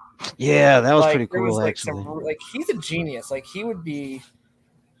it. Yeah, that was like, pretty cool. There was, like, actually, he's a genius. Like he would be.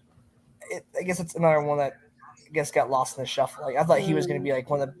 I guess it's another one that I guess got lost in the shuffle. Like I thought he was going to be like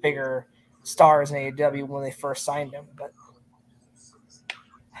one of the bigger stars in AEW when they first signed him, but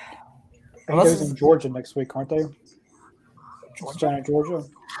AEW's in Georgia next week, aren't they? Savannah, Georgia.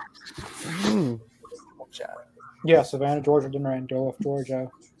 Yeah, Savannah, Georgia. Then they're in Duluth, Georgia.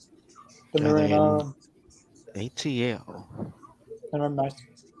 Then they're in ATL. Then they're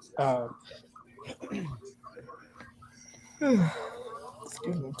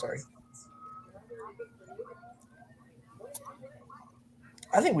excuse me, sorry.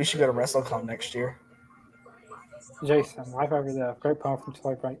 I think we should go to WrestleCon next year. Jason, life over there. Great poem from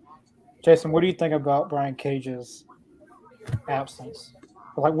Toy Break. Jason, what do you think about Brian Cage's absence?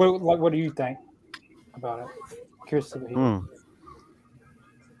 What do you think about it? Curious to hear. I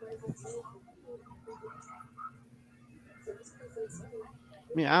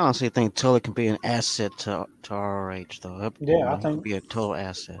mean, I honestly think Tully can be an asset to ROH, though. Yeah, I think can be a total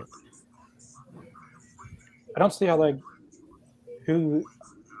asset. I don't see how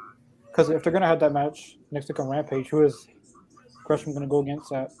because if they're gonna have that match next week on Rampage, who is Gresham gonna go against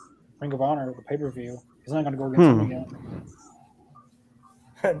at Ring of Honor, the pay-per-view? He's not gonna go against him again.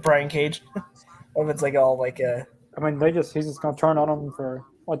 Brian Cage. Or if it's like all like a. I mean, he's just gonna turn on him for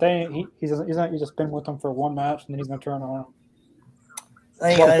he's just been with them for one match and then he's gonna turn on him.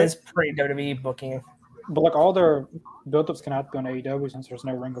 I think that is pretty WWE booking. But like all their build-ups can have to be on AEW since there's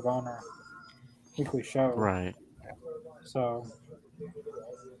no Ring of Honor weekly show. Right. So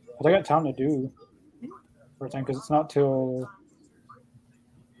they got time to do everything because it's not till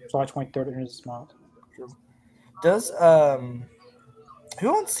July 23rd in this month. Does who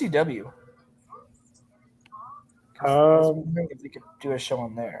owns CW? I was wondering if they could do a show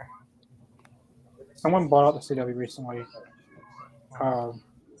on there. Someone bought out the CW recently.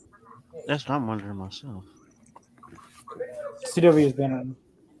 That's what I'm wondering myself. CW has been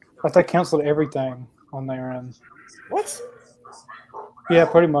they canceled everything on their end. What? Yeah,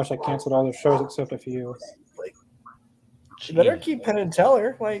 pretty much. I canceled all their shows except a few. Like, you better keep Penn and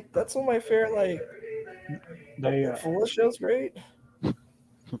Teller. Like, that's one of my favorite. Like, full show's great.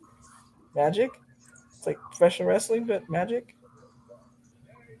 Magic. It's like professional wrestling, but magic.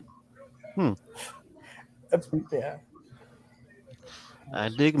 Yeah. I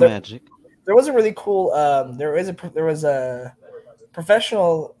dig magic. There was a really cool. There was a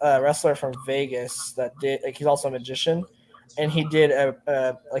professional wrestler from Vegas that did. Like, he's also a magician, and he did a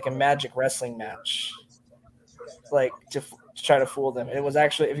magic wrestling match, like to try to fool them. And it was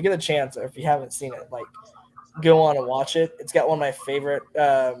actually, if you get a chance, or if you haven't seen it, like go on and watch it. It's got one of my favorite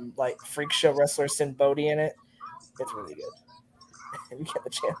like freak show wrestler Sin Bodhi in it. It's really good. If you get the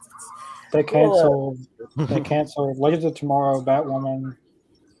chance. They canceled. They canceled Legends of Tomorrow, Batwoman.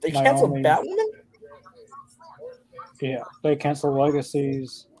 They canceled Batwoman? Yeah, they canceled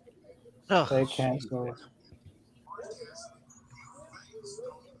Legacies. Oh, they canceled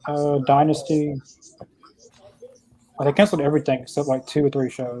Dynasty. They canceled everything except like 2 or 3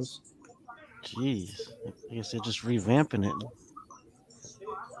 shows. Jeez, I guess they're just revamping it.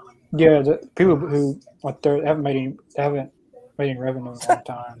 Yeah, the people who like they haven't made any revenue in a long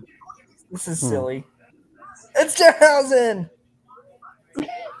time. This is silly. It's Danhausen.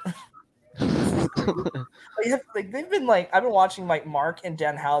 Like they've been like, I've been watching like Mark and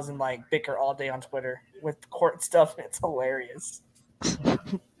Danhausen like bicker all day on Twitter with court stuff. And it's hilarious.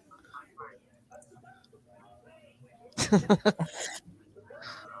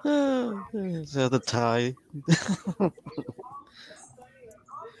 So the tie.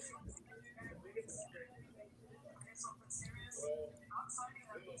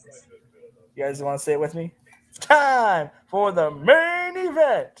 You guys want to say it with me? It's time for the main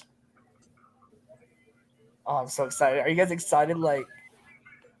event. Oh, I'm so excited. Are you guys excited? Like,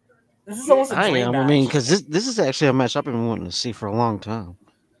 this is almost a I dream am. match. I mean, because this is actually a match I've been wanting to see for a long time.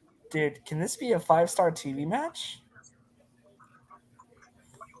 Dude, can this be a 5-star TV match?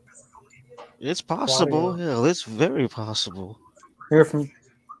 It's possible. Hell, it's very possible. Here from.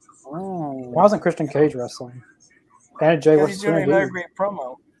 Why wasn't Christian Cage wrestling? And Jay Because was he's doing another great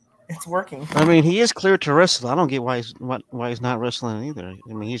promo. It's working. I mean, he is cleared to wrestle. I don't get why he's not wrestling either.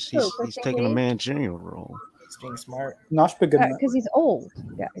 I mean, he's taking a managerial role. He's being smart. Not good because he's old,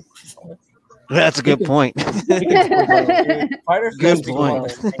 guys. That's a good point. Good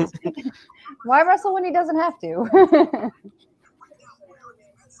point. Why wrestle when he doesn't have to?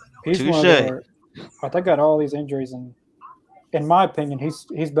 He's one of the, I think got all these injuries, and in my opinion, he's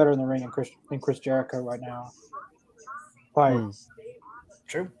better in the ring than Chris Jericho right now. Like,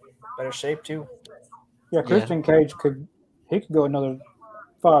 true, better shape too. Yeah, Christian Cage could go another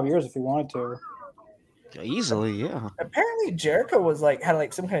 5 years if he wanted to. Easily, yeah. Apparently, Jericho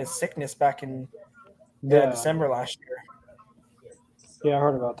had some kind of sickness back in December last year. Yeah, I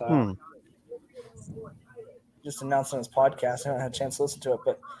heard about that. Just announced on his podcast. I haven't had a chance to listen to it,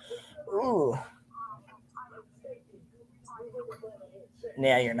 but ooh.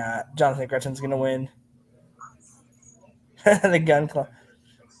 Nah, you're not. Jonathan Gretchen's gonna win. The gun club.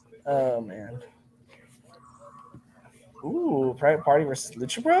 Oh man. Ooh, Private Party versus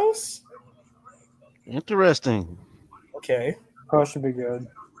Lucha Bros? Interesting. Okay. That should be good.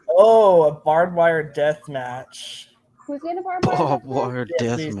 Oh, a barbed wire death match. Who's in a barbed wire? Barbed wire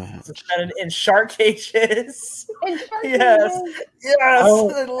death match. Suspended in shark cages. In shark yes. cages? Yes.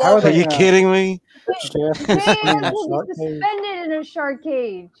 Are you kidding me? Man will be suspended in a shark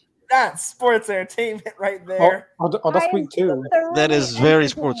cage. That's sports entertainment right there. Oh, that's week 2. That is very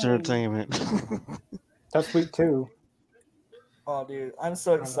sports entertainment. That's week 2. Oh, dude, I'm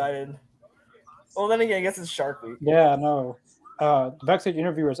so excited. Well, then again, I guess it's Shark Week. Yeah, no. The backstage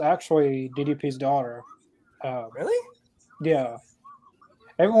interviewer is actually DDP's daughter. Really? Yeah.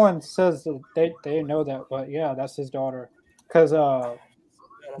 Everyone says that they know that, but yeah, that's his daughter. Because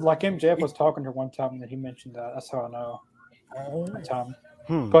like MJF was talking to her one time that he mentioned that. That's how I know. That time.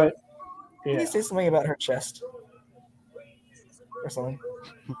 But yeah. Did he say something about her chest or something?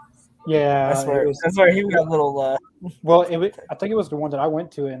 Yeah, I swear he got a little. Well, I think it was the one that I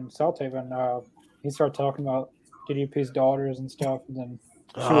went to in South Haven. He started talking about DDP's daughters and stuff, and then.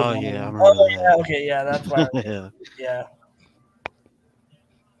 Okay, yeah, that's why. Yeah.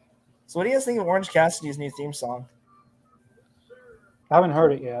 So, what do you guys think of Orange Cassidy's new theme song? I haven't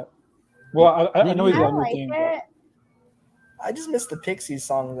heard it yet. Well, I know he's got a new theme. I just missed the Pixies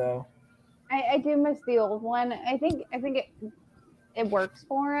song though. I do miss the old one. I think it works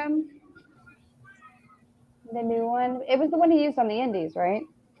for him. The new one. It was the one he used on the Indies, right?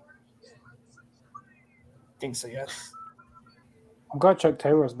 I think so, yes. I'm glad Chuck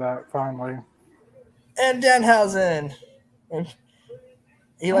Taylor's back finally. And Danhausen.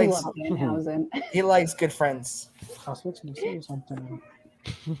 He likes Danhausen. He likes good friends. I was fixing to say something.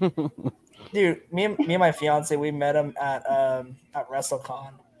 Dude, me and my fiance, we met him at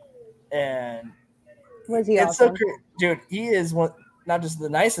WrestleCon, and was he it's awesome? so great, dude. He is not just the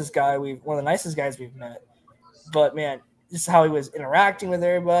nicest guy one of the nicest guys we've met, but man, just how he was interacting with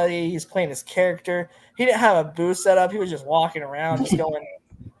everybody. He's playing his character. He didn't have a booth set up. He was just walking around, just going.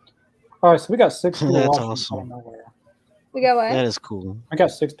 All right, so we got 6 people That's watching. awesome. We got what? That is cool. I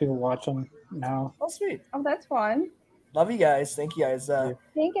got 6 people watching now. Oh, sweet. Oh, that's fun. Love you guys. Thank you guys.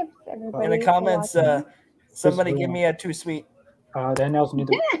 Thank you, everybody. In the comments, somebody give me a too sweet. Danielle's need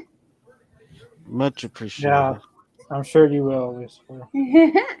to. Much appreciated. Yeah, I'm sure you will.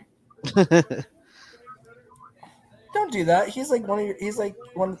 Don't do that. He's like one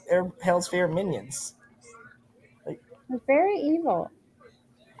of Hell's favorite minions. He's very evil.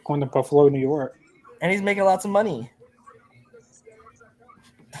 Going to Buffalo, New York. And he's making lots of money.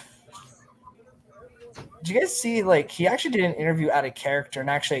 Did you guys see, he actually did an interview out of character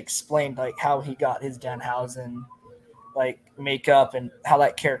and actually explained, how he got his Danhausen, makeup and how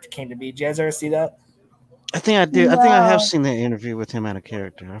that character came to be. Did you guys ever see that? I think I did. No. I think I have seen that interview with him out of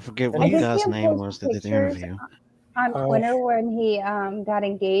character. I forget what the guy's name was that did the interview. On Twitter when he got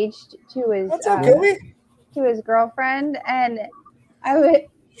engaged to his to his girlfriend, and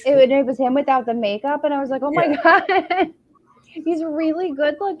it was him without the makeup, and I was like, oh my god, he's really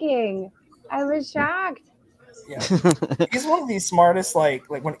good looking. I was shocked. Yeah, he's one of the smartest. Like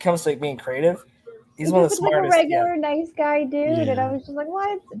when it comes to like, being creative, he's one of the smartest. Like a regular nice guy dude, and I was just like,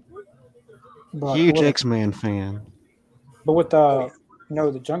 what? But Huge X-Men fan. But with the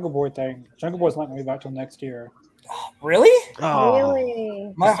Jungle Boy thing, Jungle Boy's not going to be back till next year. Really? Oh,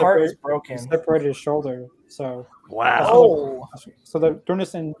 Really? My heart is broken. He separated his shoulder, so wow. So they're doing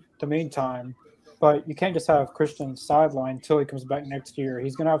this in the meantime, but you can't just have Christian sideline until he comes back next year.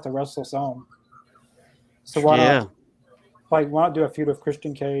 He's going to have to wrestle some. So why not do a feud with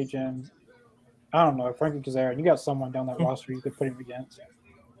Christian Cage and I don't know Frankie Kazarian? You got someone down that roster you could put him against.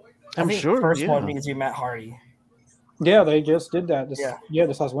 I think the first one needs to be Matt Hardy. Yeah, they just did that.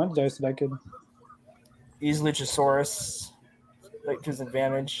 This last Wednesday, so they could use Luchasaurus like to his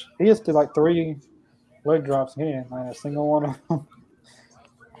advantage. He just did like 3 leg drops. He didn't land a single one of them.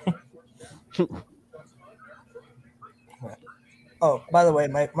 Oh, by the way,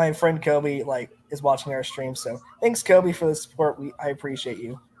 my friend Kobe is watching our stream, so thanks Kobe for the support. I appreciate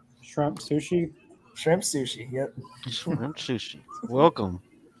you. Shrimp sushi. Yep. Shrimp sushi. Welcome.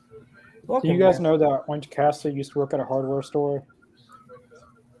 Do you guys know that Orange Cassidy used to work at a hardware store?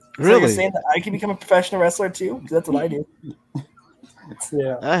 Really? So you're saying that I can become a professional wrestler too? Because that's what I do.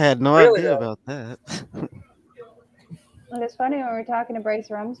 Yeah. I had no idea about that. It's funny when we were talking to Bryce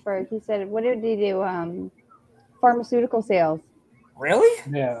Rumsford. He said, "What did he do? Pharmaceutical sales." Really?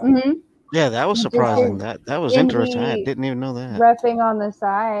 Yeah. Mm-hmm. Yeah, that was surprising. That was interesting. I didn't even know that. Reffing on the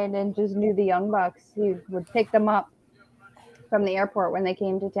side and just knew the Young Bucks. He would pick them up from the airport when they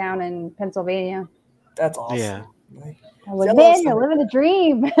came to town in Pennsylvania. That's awesome. Yeah. I was man, you're living the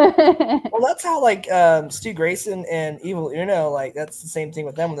dream. Well, that's how Stu Grayson and Evil Uno, that's the same thing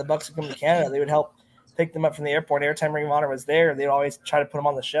with them. When the Bucks would come to Canada, they would help pick them up from the airport. Every time Ring of Honor was there, they'd always try to put them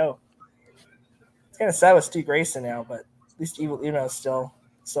on the show. It's kind of sad with Stu Grayson now, but at least Evil Uno is still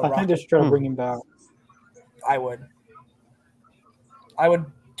I think they should try to bring him back. I would.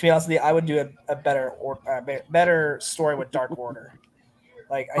 To be honest with you, I would do a better story with Dark Order.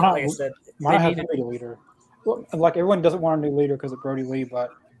 Like I said, might have to be a leader. Well, like everyone doesn't want a new leader because of Brody Lee, but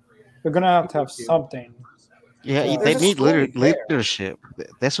they're gonna have something. Yeah, they need leadership.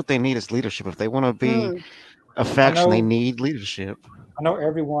 That's what they need is leadership. If they want to be a faction, they need leadership. I know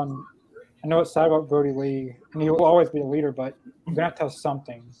it's sad about Brody Lee, and he will always be a leader, but you're gonna have to have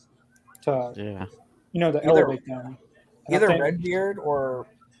something to, to elevate them. And either Redbeard or.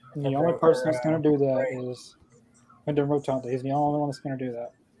 And the only person that's gonna do that is Wyndham Rotunda. He's the only one that's gonna do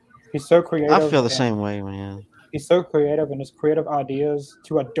that. He's so creative. I feel the same way, man. He's so creative, and his creative ideas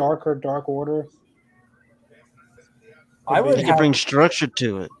to a Dark Order. He could bring structure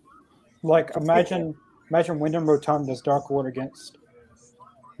to it. Like imagine Wyndham Rotunda's Dark Order against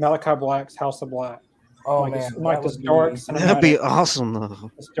Malachi Black's House of Black. Oh man, this dark cinematic. That'd be awesome, though.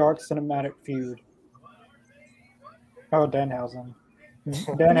 This dark cinematic feud. Oh, Danhausen.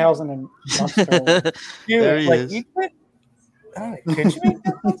 Danhausen and there he is. Could you make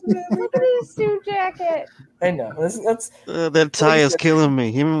that? Look at his suit jacket. I know. That's that tie is killing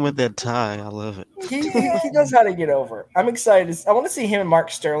me. Him with that tie, I love it. He knows how to get over. I'm excited. I want to see him and Mark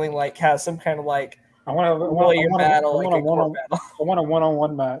Sterling have some kind of I want a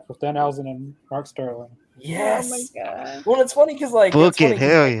one-on-one match with Danhausen and Mark Sterling. Yes. Oh my god. Well, it's funny because book it.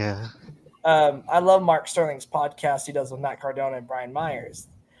 Hell yeah. I love Mark Sterling's podcast he does with Matt Cardona and Brian Myers.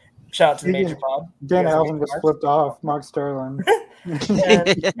 Shout out to the Major Bob. Danhausen was flipped off Mark Sterling.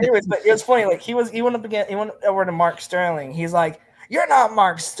 Anyways, but it was funny. He went over to Mark Sterling. He's like, "You're not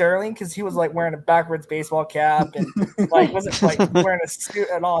Mark Sterling," because he was wearing a backwards baseball cap and wasn't wearing a suit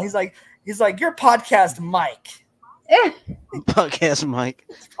at all. He's like, "You're podcast Mike." Podcast Mike.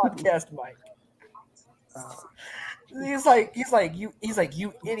 Podcast Mike. He's like,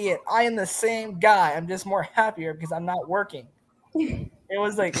 you idiot. I am the same guy. I'm just more happier because I'm not working. It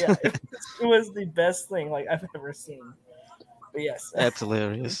was it was the best thing I've ever seen. But yes, that's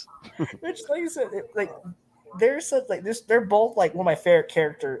hilarious. Which, like you said, they're such this. They're both one of my favorite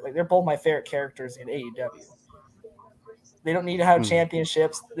characters. They're both my favorite characters in AEW. They don't need to have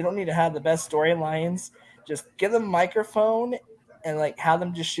championships. They don't need to have the best storylines. Just give them a microphone and have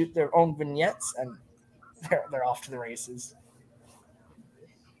them just shoot their own vignettes, and they're off to the races.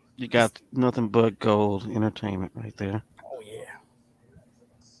 You got nothing but gold entertainment right there. Oh yeah.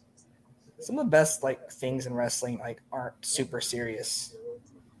 Some of the best things in wrestling aren't super serious.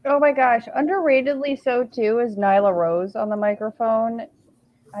 Oh my gosh, underratedly so too is Nyla Rose on the microphone.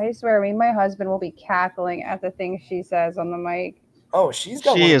 I swear, my husband will be cackling at the things she says on the mic. Oh, she is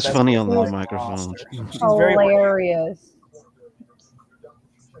funny on the microphone. She's hilarious.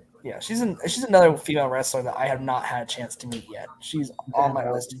 Yeah, she's another female wrestler that I have not had a chance to meet yet. She's on my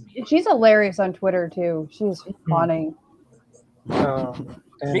list. She's hilarious on Twitter too. She's funny.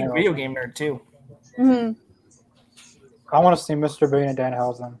 Big video game nerd too. Mm-hmm. I want to see Mr. Bean and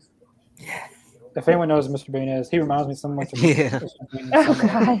Danhausen. Yeah. If anyone knows who Mr. Bean is, he reminds me so much of Mr. Bean. Oh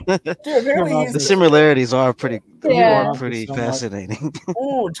God. Dude, apparently The similarities are pretty fascinating.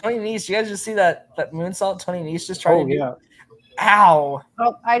 Oh, Tony Nese! You guys just see that moonsault Tony Nese just tried to do? Yeah. Ow!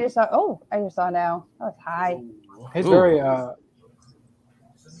 Oh, I just saw now. That was high. He's very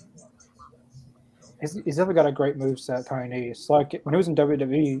he's ever got a great moveset, Tony Nese. Like when he was in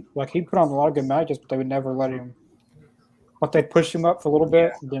WWE, like he put on a lot of good matches, but they would never let him. Like they push him up for a little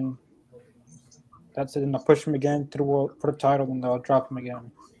bit, and then that's it. And they'll push him again to the world for the title, and they'll drop him again.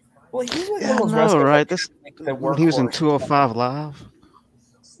 Well, he's like one of those wrestlers, right? He was in 205 Live.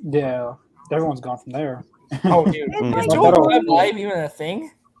 Yeah, everyone's gone from there. Oh, dude, is 205 Live even a thing?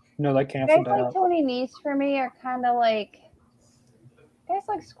 No, they canceled that. Guys like Tony Nese for me are kind of like guys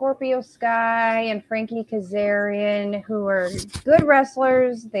like Scorpio Sky and Frankie Kazarian, who are good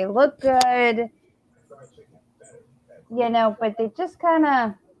wrestlers. They look good, but they just kind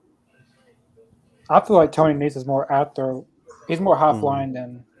of. I feel like Tony Nese is more out there. He's more high flying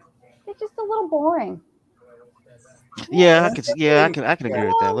than. It's just a little boring. Yeah, I can agree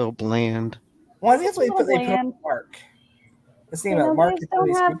with that. A little bland. Well, I think that's what they put on Mark. Let's think about Mark.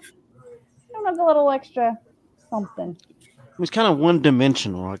 Don't have a little extra something. He's kind of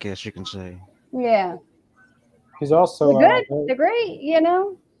one-dimensional, I guess you can say. Yeah. He's also good. They're great, He's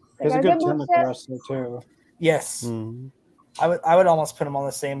a good technical wrestler too. Yes. Mm-hmm. I would almost put him on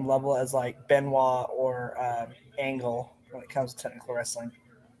the same level as like Benoit or Angle when it comes to technical wrestling.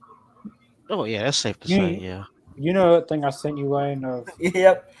 Oh yeah, that's safe to say. Yeah. You know that thing I sent you, Wayne?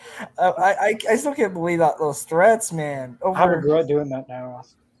 Yep. I still can't believe those threats, man. I regret doing that now.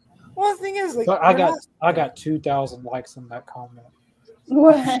 Well, the thing is, like, I got 2,000 likes on that comment.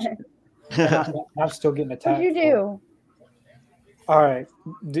 What? I'm still getting attacked. What'd you do? All right.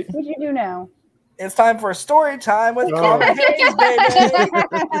 What'd you do now? It's time for story time with Common Hayes, baby.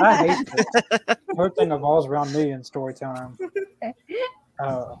 I hate this. Everything revolves around me in story time.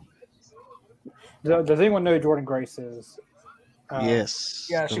 Does anyone know who Jordan Grace is? Yes.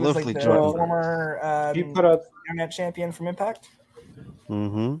 Yeah, she was like the former internet champion from Impact.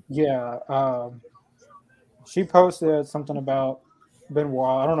 Mm-hmm. Yeah. She posted something about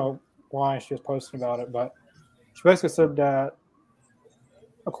Benoit. I don't know why she was posting about it, but she basically said that,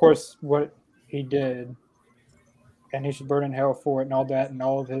 of course, what he did, and he should burn in hell for it and all that, and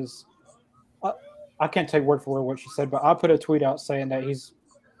all of his I can't take word for word what she said, but I put a tweet out saying that he's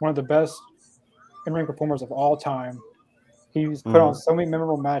one of the best in-ring performers of all time. He's put on so many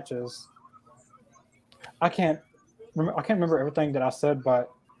memorable matches. I can't remember everything that I said,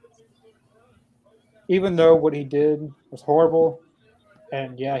 but even though what he did was horrible,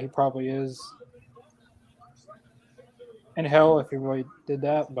 and yeah, he probably is in hell if he really did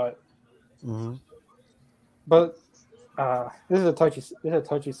that, but this is a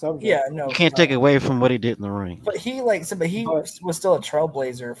touchy subject. Yeah, no, you can't take away from what he did in the ring. But he was still a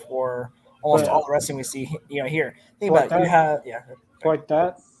trailblazer for almost all the wrestling we see. Here. Think about it. Like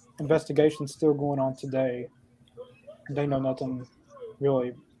that investigation's still going on today. They know nothing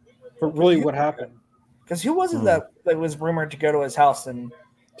really what happened. Because who was it that was rumored to go to his house and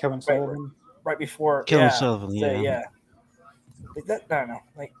Kevin Sullivan right before Kevin Sullivan? Yeah. Like that, I don't know.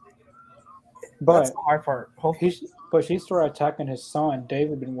 Like, but that's the hard part. But she started attacking his son,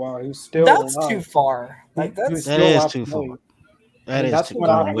 David Benoit, who's still alive. Too far. Like that is too far. That is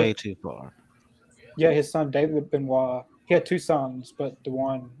way too far. Yeah, his son David Benoit. He had two sons, but the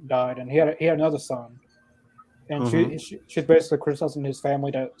one died, and he had another son. And she's basically criticizing his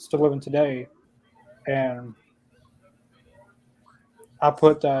family that's still living today. And I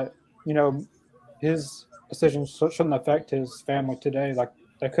put that, his decisions shouldn't affect his family today. Like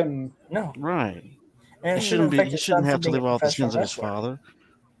they couldn't. No. Right. And he shouldn't have to live off the sins of his father.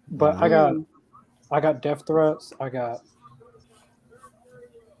 But I got death threats. I got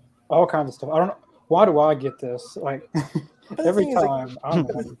all kinds of stuff. I don't know. Why do I get this? Like every time. I don't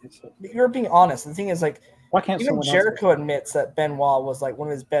know how to get it. You're being honest. The thing is, like, why can't even Jericho admits that Benoit was like one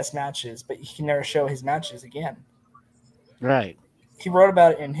of his best matches, but he can never show his matches again. Right. He wrote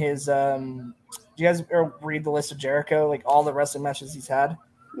about it in his. Do you guys ever read the list of Jericho, like all the wrestling matches he's had?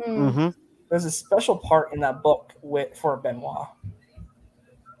 Mm-hmm. There's a special part in that book for Benoit.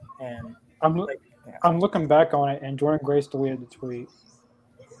 And I'm looking back on it, and Jordan Grace deleted the tweet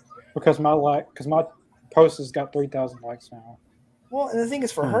because my post has got 3,000 likes now. Well, and the thing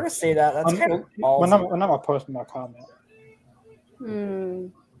is, for her to say that, that's kind of when I'm posting my comment.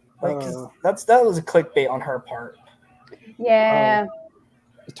 Like, 'cause that was a clickbait on her part. Yeah.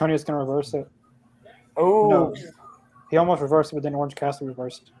 Tony's gonna reverse it. Oh. No. He almost reversed it, but then Orange Cassidy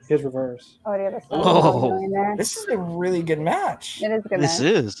reversed his reverse. Oh, yeah, that's Oh. This is a really good match. It is a good This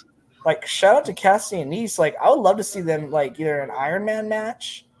match. is. Like, shout out to Cassidy and Nice. Like, I would love to see them like either an Iron Man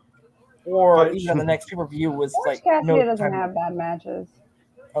match or even the next pay-per-view was Orange like Cassidy doesn't have bad matches.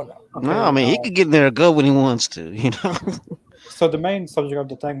 Oh no. Okay, No, I mean he could get in there and go when he wants to, you know. So the main subject of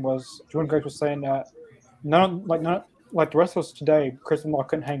the thing was Jordan Grace was saying that none like the wrestlers today, Chris Benoit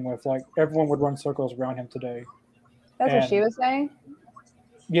couldn't hang with. Like everyone would run circles around him today. That's what she was saying?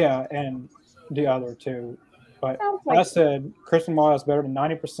 Yeah, and the other two. But like I said Chris Benoit is better than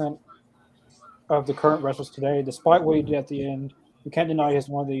 90% of the current wrestlers today, despite what he did at the end. You can't deny he's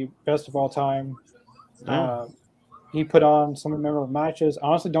one of the best of all time. He put on some memorable matches. I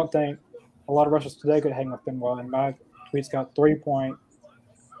honestly don't think a lot of wrestlers today could hang with Benoit. And my tweet's got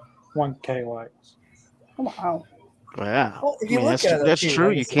 3.1K likes. Wow. Wow. Well, if you look at it, that's too, true.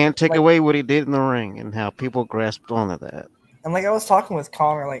 like You can't take away what he did in the ring and how people grasped onto that. And like I was talking with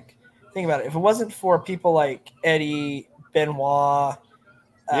Connor, like think about it. If it wasn't for people like Eddie, Benoit,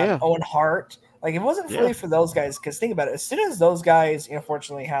 Owen Hart, like if it wasn't really for those guys, because think about it. As soon as those guys,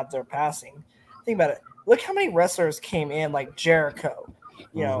 unfortunately, had their passing, think about it. Look how many wrestlers came in, like Jericho.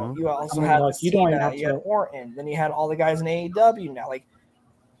 You know, you also had Cena, you had Orton, then you had all the guys in AEW now. Like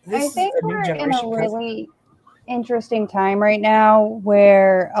this I think is a new we're generation. in a really interesting time right now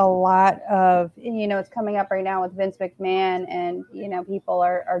where a lot of, it's coming up right now with Vince McMahon and, people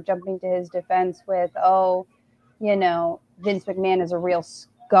are jumping to his defense with, Vince McMahon is a real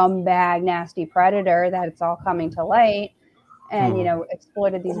scumbag, nasty predator, that it's all coming to light. And,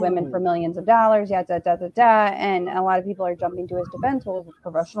 exploited these women for millions of dollars, and a lot of people are jumping to his defense. Well,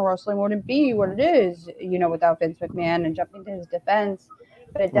 professional wrestling wouldn't be what it is, without Vince McMahon, and jumping to his defense.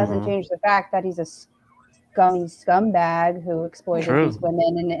 But it doesn't change the fact that he's a scumbag who exploited these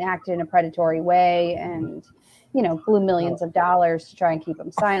women and acted in a predatory way and, blew millions of dollars to try and keep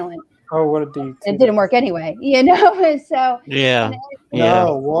them silent. Oh, what a D! It didn't work anyway, So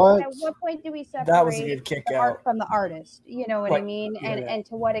No, what? At what point do we separate that was a good kick the out art from the artist? You know what I mean? And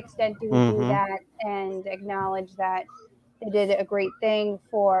to what extent do we do that and acknowledge that they did a great thing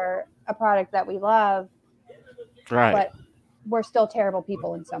for a product that we love, right? But we're still terrible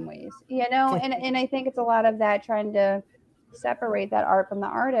people in some ways, And I think it's a lot of that, trying to separate that art from the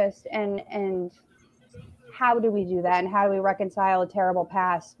artist, and how do we do that, and how do we reconcile a terrible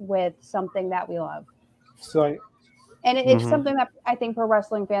past with something that we love? So, and it's something that I think pro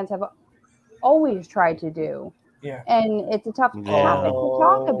wrestling fans have always tried to do. Yeah, and it's a tough topic to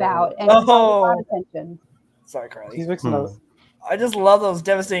talk about, and a lot of attention. Sorry, Carly. He's mixing those. I just love those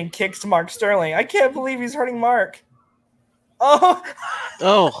devastating kicks to Mark Sterling. I can't believe he's hurting Mark. Oh,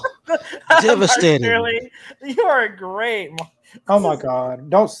 devastating. Sterling, you are great. Oh my God!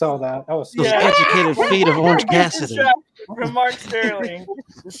 Don't sell that. That was those educated feet of Orange Cassidy. From Mark Sterling,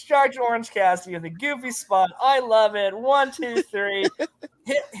 distract Orange Cassidy with a goofy spot. I love it. 1, 2, 3.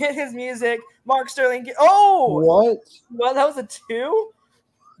 Hit his music. Mark Sterling. What? Well, that was a 2.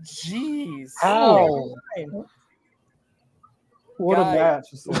 Jeez. Ow. What a match!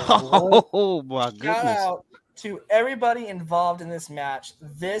 Oh my goodness! Shout out to everybody involved in this match.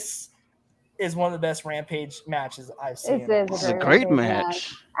 This is one of the best Rampage matches I've seen. It's a great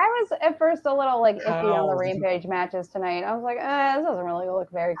match. I was at first a little iffy on the Rampage matches tonight. I was like, this doesn't really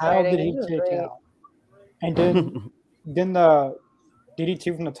look very exciting. How did he take out? And then the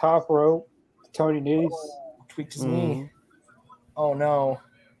DDT from the top rope, Tony Nese tweaked his knee. Oh no,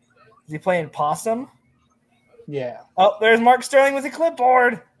 is he playing possum? Yeah. Oh, there's Mark Sterling with a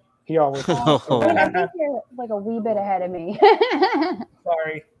clipboard. He always. I think you're a wee bit ahead of me.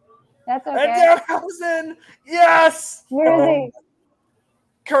 Sorry. That's okay. And Danhausen, yes. Where is he?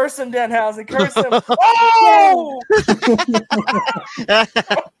 Curse him, Danhausen. Curse him. Oh! Yes!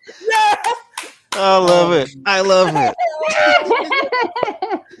 I love it. I love it.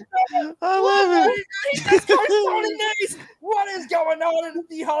 I love it. He just goes Tony Nese. What is going on in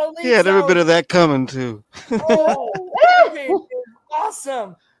the Halloween? He had every bit of that coming too. Oh,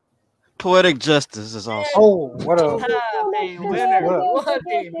 awesome. Poetic justice is awesome. Oh, what a winner. What a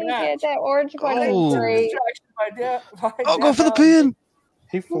match. That orange punch is great. I'll go for the pin.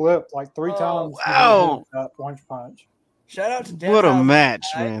 He flipped like 3 times. Wow. That orange punch. Shout out to Dan. What a match,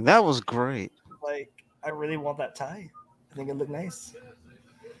 man. That was great. Like, I really want that tie. I think it looked nice.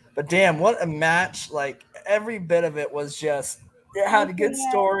 But damn, what a match. Like, every bit of it was just, it had a good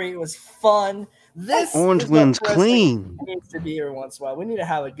story. It was fun. This Orange wins clean. Needs to be every once in a while. We need to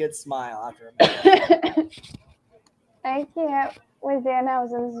have a good smile after a match. Thank you. with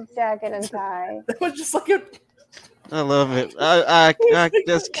Danhausen's jacket and tie. That was just like a. I love it.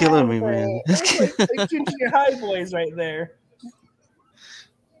 That's killing me, man. Like two junior high boys right there.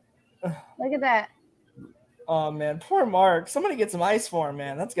 Look at that. Oh man, poor Mark. Somebody get some ice for him,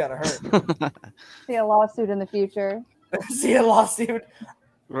 man. That's gotta hurt. See a lawsuit in the future. See a lawsuit.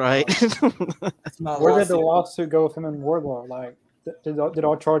 Right. Where did the lawsuit go with him and Wardlaw? Like, did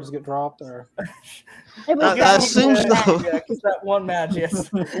all charges get dropped, or? I assume so. Yeah, because that one match, yes.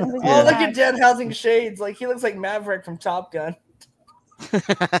 Oh, look at Danhausen shades. Like he looks like Maverick from Top Gun.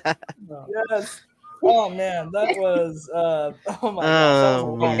 Yes. Oh man, that was. Oh my gosh, that was a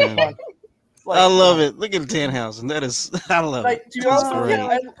lot of fun. Like, I love it. Look at Danhausen. That is, I love it. Do you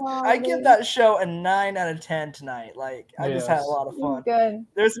know, I give that show a 9 out of 10 tonight. Like, I just had a lot of fun. Good.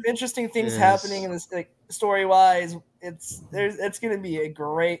 There's some interesting things happening in this, like story wise. It's going to be a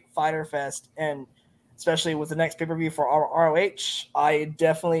great Fighter Fest, and especially with the next pay per view for ROH. I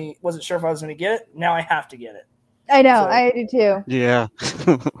definitely wasn't sure if I was going to get it. Now I have to get it. I know. I do too. Yeah.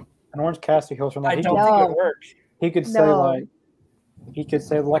 And Orange Cassidy goes from I don't think it would work. He could say like. He could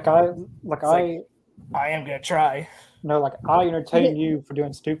say, I am gonna try. No, like I entertain you for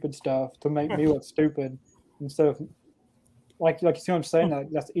doing stupid stuff to make me look stupid instead of like you see what I'm saying?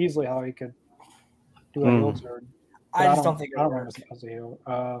 That's easily how he could do a heel turn. I just don't think it would work. As a heel.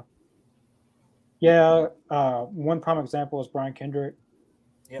 One prime example is Brian Kendrick.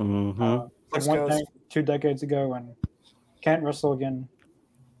 Yep. Like one thing 2 decades ago and can't wrestle again.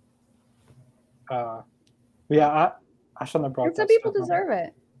 I shouldn't have brought and some people deserve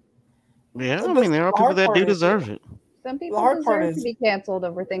it. Yeah, I mean, there are people that do deserve it. Some people deserve to be canceled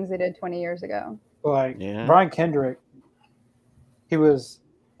over things they did 20 years ago. Like, Brian Kendrick, he was,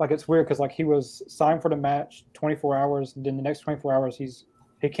 like, it's weird because, like, he was signed for the match 24 hours, and then the next 24 hours, he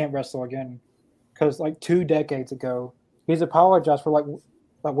can't wrestle again. Because, like, 2 decades ago, he's apologized for, like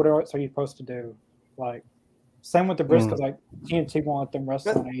what else are you supposed to do? Like, same with the Briscoes, like, TNT won't let them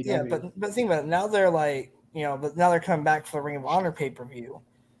wrestle on AEW. Yeah, but think about it. Now they're, like, but now they're coming back for the Ring of Honor pay-per-view.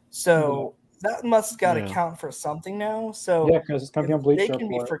 So that must got to count for something now. So yeah, because it's going to be on Bleacher Report.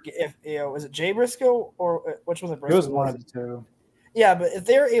 They can be was it Jay Briscoe or which was it? Briscoe? It was one of the two. Yeah, but if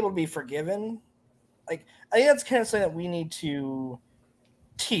they're able to be forgiven, like I think that's kind of something that we need to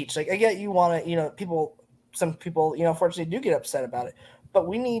teach. Like I get you want to, some people, unfortunately do get upset about it, but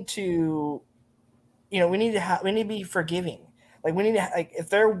we need to, we need to be forgiving. Like we need to, like if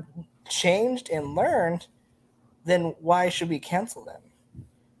they're changed and learned, then why should we cancel them?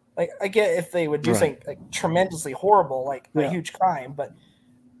 Like I get if they would do something like tremendously horrible, like a huge crime, but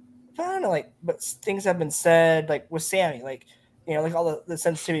I don't know, but things have been said, like with Sammy, like like all the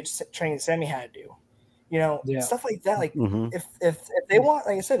sensitivity training Sammy had to do, stuff like that. Like if they want,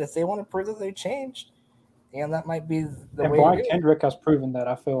 like I said, if they want to prove that they changed, that might be the way. Brian Kendrick has proven that.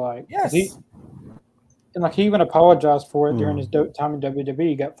 I feel like he even apologized for it during his time in WWE.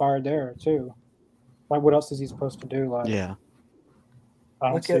 He got fired there too. Like, what else is he supposed to do? Like,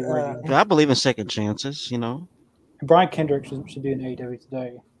 I believe in second chances. Brian Kendrick should be in AEW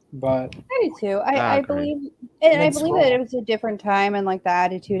today, but I do too. I believe, and I believe that it was a different time and like the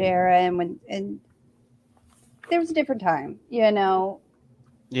Attitude Era, and there was a different time.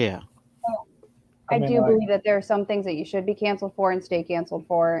 Yeah. I do believe that there are some things that you should be canceled for and stay canceled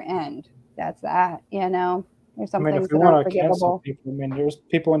for, and that's that. There's some things that are forgivable. People, there's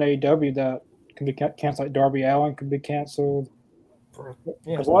people in AEW that can be canceled. Like Darby Allin can be canceled.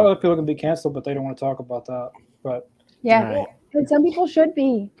 There's a lot of other people can be canceled, but they don't want to talk about that. But and some people should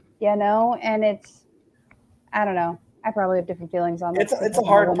be, and it's, I don't know. I probably have different feelings on this. It's a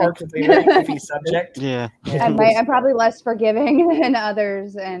hard part to be a iffy subject. Yeah. I'm probably less forgiving than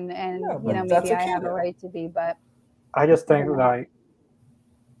others, and maybe I have a right to be, but I just think like,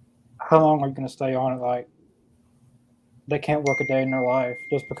 how long are you going to stay on it? Like, they can't work a day in their life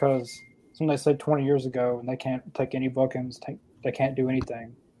just because somebody said 20 years ago and they can't take any bookings, they can't do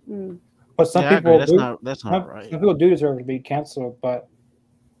anything. But some people that's not right. Some people do deserve to be canceled, but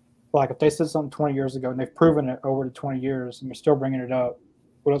like if they said something 20 years ago and they've proven it over the 20 years and they're still bringing it up,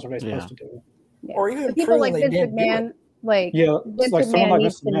 what else are they supposed to do? Yeah. Or even people like Vince McMahon, Vince McMahon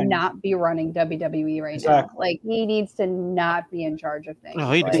needs to not be running WWE right now. Like he needs to not be in charge of things.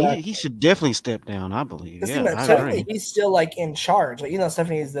 No, he should definitely step down. I believe. He's still like in charge. Like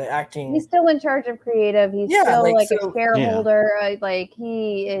Stephanie is the acting. He's still in charge of creative. He's still a shareholder. Like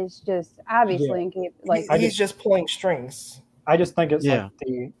he is just obviously he's just pulling strings. I just think it's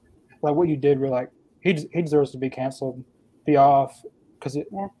like what you did. Really, like he deserves to be canceled, be off because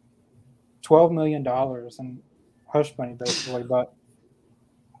 $12 million and hush money basically, but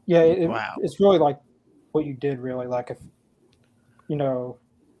it's really like what you did really. Like if you know.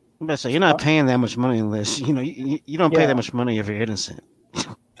 So you're not paying that much money unless you don't pay that much money if you're innocent.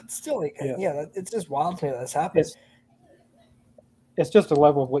 But still, like, it's just wild to me that this happens. It's just a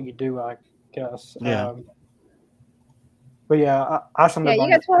level of what you do, I guess. Yeah. But yeah, I should. Yeah, you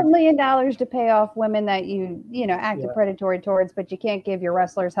got $12 million to pay off women that you acted predatory towards, but you can't give your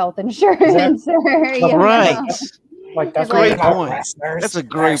wrestlers health insurance. Right. Like that's a great point. That's a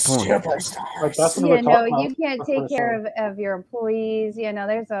great point. Like that's what you can't take care of your employees.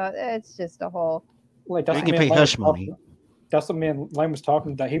 It's just a whole. Like that's you can pay hush money. That's what me and Lane was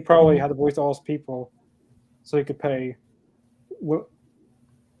talking about. He probably had to voice all his people, so he could pay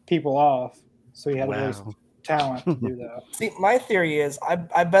people off. So he had to voice talent to do that. See, my theory is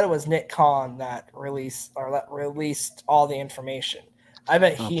I bet it was Nick Khan that released all the information. I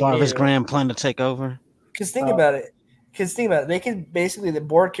bet he part of his grand plan to take over. Because think about it. They could basically, the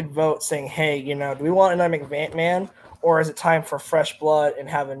board could vote saying, hey, do we want another McMahon, or is it time for fresh blood and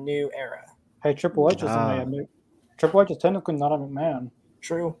have a new era? Hey, Triple H Triple H is technically not a McMahon.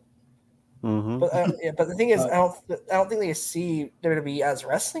 True. Mm-hmm. But the thing is, I don't think they see WWE as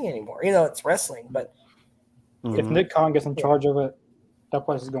wrestling anymore. It's wrestling, but if Nick Khan gets in charge of it, that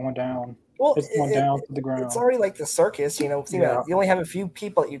place is going down. Well, it's going down to the ground. It's already like the circus, Think about it. You only have a few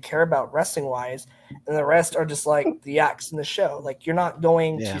people that you care about wrestling wise, and the rest are just like the acts in the show. Like you're not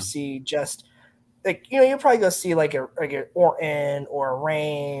going to see just like you'll probably go see like a Orton or a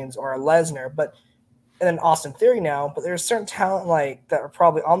Reigns or a Lesnar, and then Austin Theory now. But there's certain talent like that are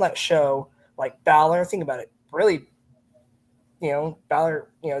probably on that show, like Balor. Think about it, really.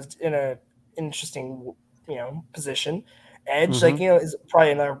 Balor, is in a interesting position. Edge, is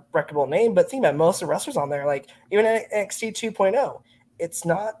probably another reputable name, but think about it, most of the wrestlers on there, like even NXT 2.0, it's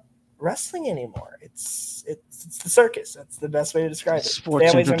not wrestling anymore. It's the circus. That's the best way to describe it.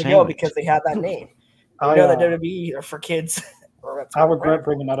 Families are going to go because they have that name. That WWE are for kids. I regret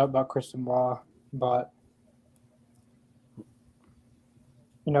bringing that up about Chris Benoit, but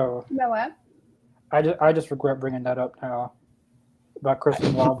you know what? I just regret bringing that up now about Chris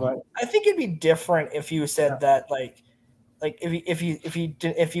Benoit, but I think it'd be different if you said that like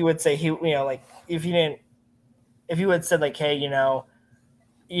if you would say if you had said like, hey,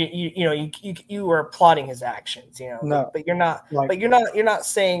 you were applauding his actions, no, but you're not, you're not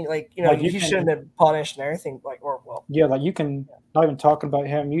saying like, he shouldn't have been punished and everything, like, like you can not even talking about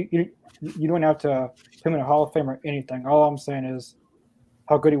him. You don't have to put him in a Hall of Fame or anything. All I'm saying is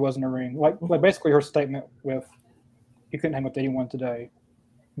how good he was in the ring. Like basically her statement with he couldn't hang with anyone today,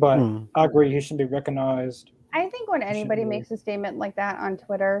 but I agree he should be recognized. I think when anybody makes a statement like that on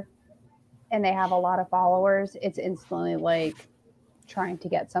Twitter and they have a lot of followers, it's instantly like trying to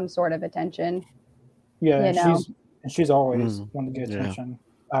get some sort of attention. Yeah, she's always wanting to get attention.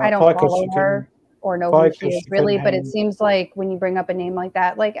 I don't follow her or know who she is really, but it seems like when you bring up a name like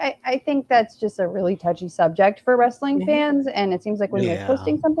that, like I think that's just a really touchy subject for wrestling fans, and it seems like when you're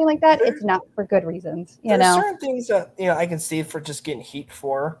posting something like that, it's not for good reasons. There's certain things that I can see for just getting heat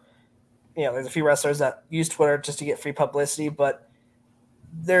for. There's a few wrestlers that use Twitter just to get free publicity, but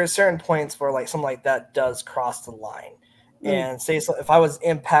there are certain points where like something like that does cross the line. And say if I was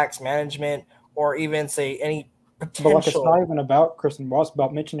Impact's management or even say any potential. But like it's not even about Chris and Ross,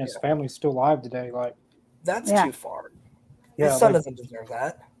 about mentioning his family's still alive today. Like that's too far. His son doesn't deserve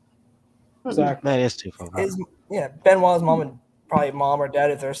that. Exactly. That is too far. Benoit's mom and probably mom or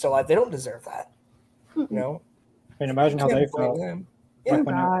dad, if they're still alive, they don't deserve that. I mean, imagine how they felt. Oh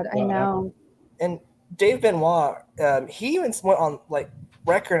God, I know. And Dave Benoit, he even went on like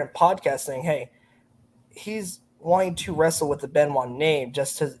record and podcast saying, "Hey, he's wanting to wrestle with the Benoit name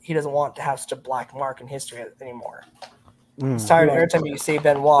just because he doesn't want to have such a black mark in history anymore. He's tired of every time you say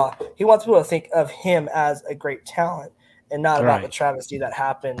Benoit. He wants people to think of him as a great talent and not about the travesty that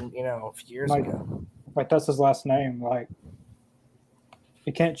happened, a few years ago. Like that's his last name. Like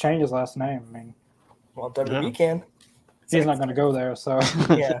he can't change his last name. I mean, well, WWE can." He's not going to go there, so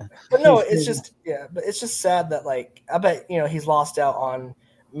but no, it's just but it's just sad that like I bet he's lost out on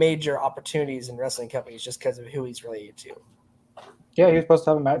major opportunities in wrestling companies just because of who he's related to. Yeah, he was supposed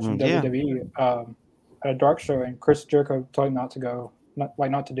to have a match in WWE at a dark show, and Chris Jericho told him not to go,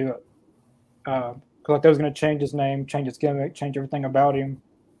 not to do it, because like they was going to change his name, change his gimmick, change everything about him,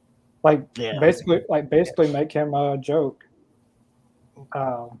 basically make him a joke.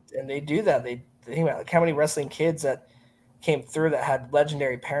 And they do that. They think about like how many wrestling kids that came through that had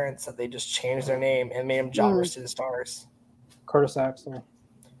legendary parents that they just changed their name and made them jobbers to the stars. Curtis Axel.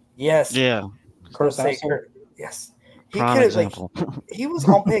 Yes. Yeah. Curtis Axel. Yes. He could have he was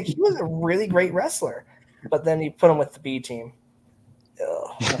a really great wrestler, but then you put him with the B team.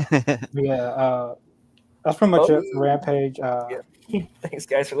 That's pretty much it for Rampage. Thanks,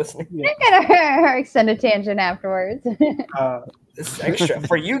 guys, for listening. Yeah. Get our extended tangent afterwards. This is extra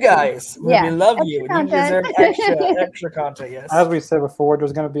for you guys. Yeah, we love you. You deserve extra content. Yes. As we said before,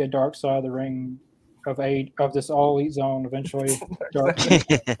 there's going to be a dark side of the ring of this all elite zone eventually. Don't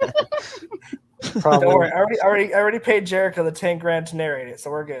worry, I already paid Jericho the $10,000 to narrate it,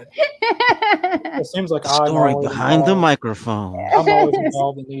 so we're good. It seems like story behind the microphone. I'm always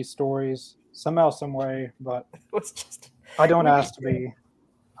involved in these stories somehow, some way, but I don't ask to be.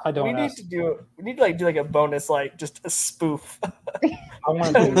 We need to do a bonus, like just a spoof. I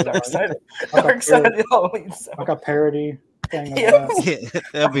want to do Dark Side of the Halloween Zone. Like a parody thing. Yeah,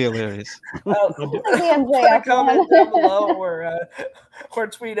 that'd be hilarious. Comment down below or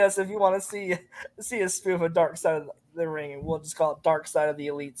tweet us if you want to see a spoof of Dark Side of the Ring, and we'll just call it Dark Side of the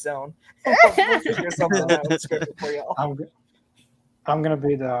Elite Zone. We'll figure something out for y'all. I'm gonna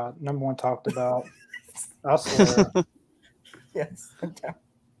be the number one talked about. I swear. Yes.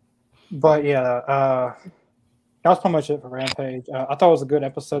 But yeah, that was pretty much it for Rampage. I thought it was a good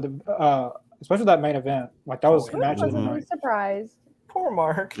episode, especially that main event. Like that was I was pleasantly surprised. Poor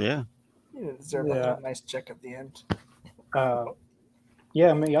Mark. Yeah. You didn't deserve a nice check at the end.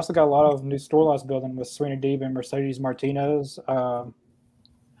 Yeah, I mean, you also got a lot of new storylines building with Serena Deeb and Mercedes Martinez,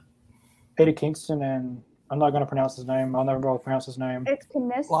 Eddie Kingston, and I'm not going to pronounce his name. I'll never be able to pronounce his name. It's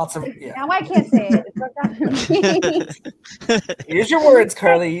Knis. Lots of Now I can't say it. Use your words,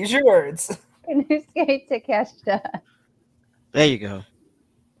 Carly. Use your words. Knusuke Takeshita. There you go.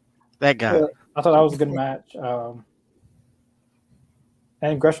 That guy. Yeah, I thought that was a good match.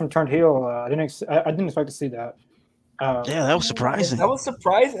 And Gresham turned heel. I didn't expect to see that. Yeah, that was surprising. That was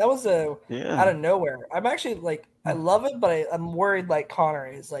surprising. That was out of nowhere. I'm actually I love it, but I'm worried like Connor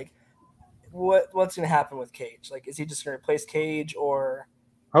is like, what's going to happen with Cage? Like, is he just going to replace Cage, or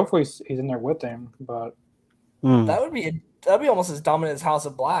hopefully he's in there with him? But that'd be almost as dominant as House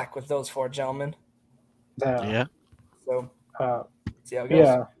of Black with those four gentlemen. Yeah. So see how it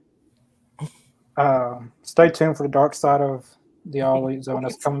goes. Yeah. Stay tuned for the dark side of the All Elite Zone.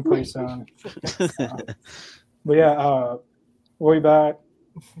 That's coming pretty soon. But yeah, we'll be back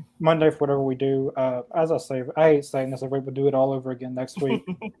Monday for whatever we do. As I say, I hate saying this every week, but do it all over again next week.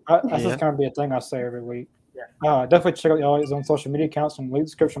 That's just going to be a thing I say every week. Yeah. Definitely check out the All Elite Zone social media accounts in the link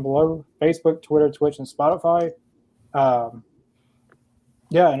description below: Facebook, Twitter, Twitch, and Spotify. And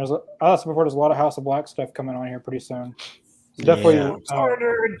as I said before, there's a lot of House of Black stuff coming on here pretty soon. So definitely,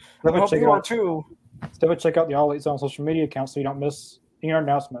 definitely check out the All Elite Zone social media accounts so you don't miss any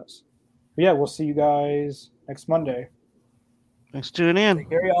announcements. But yeah, we'll see you guys next Monday. Thanks for tuning in. Take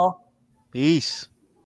care, y'all. Peace.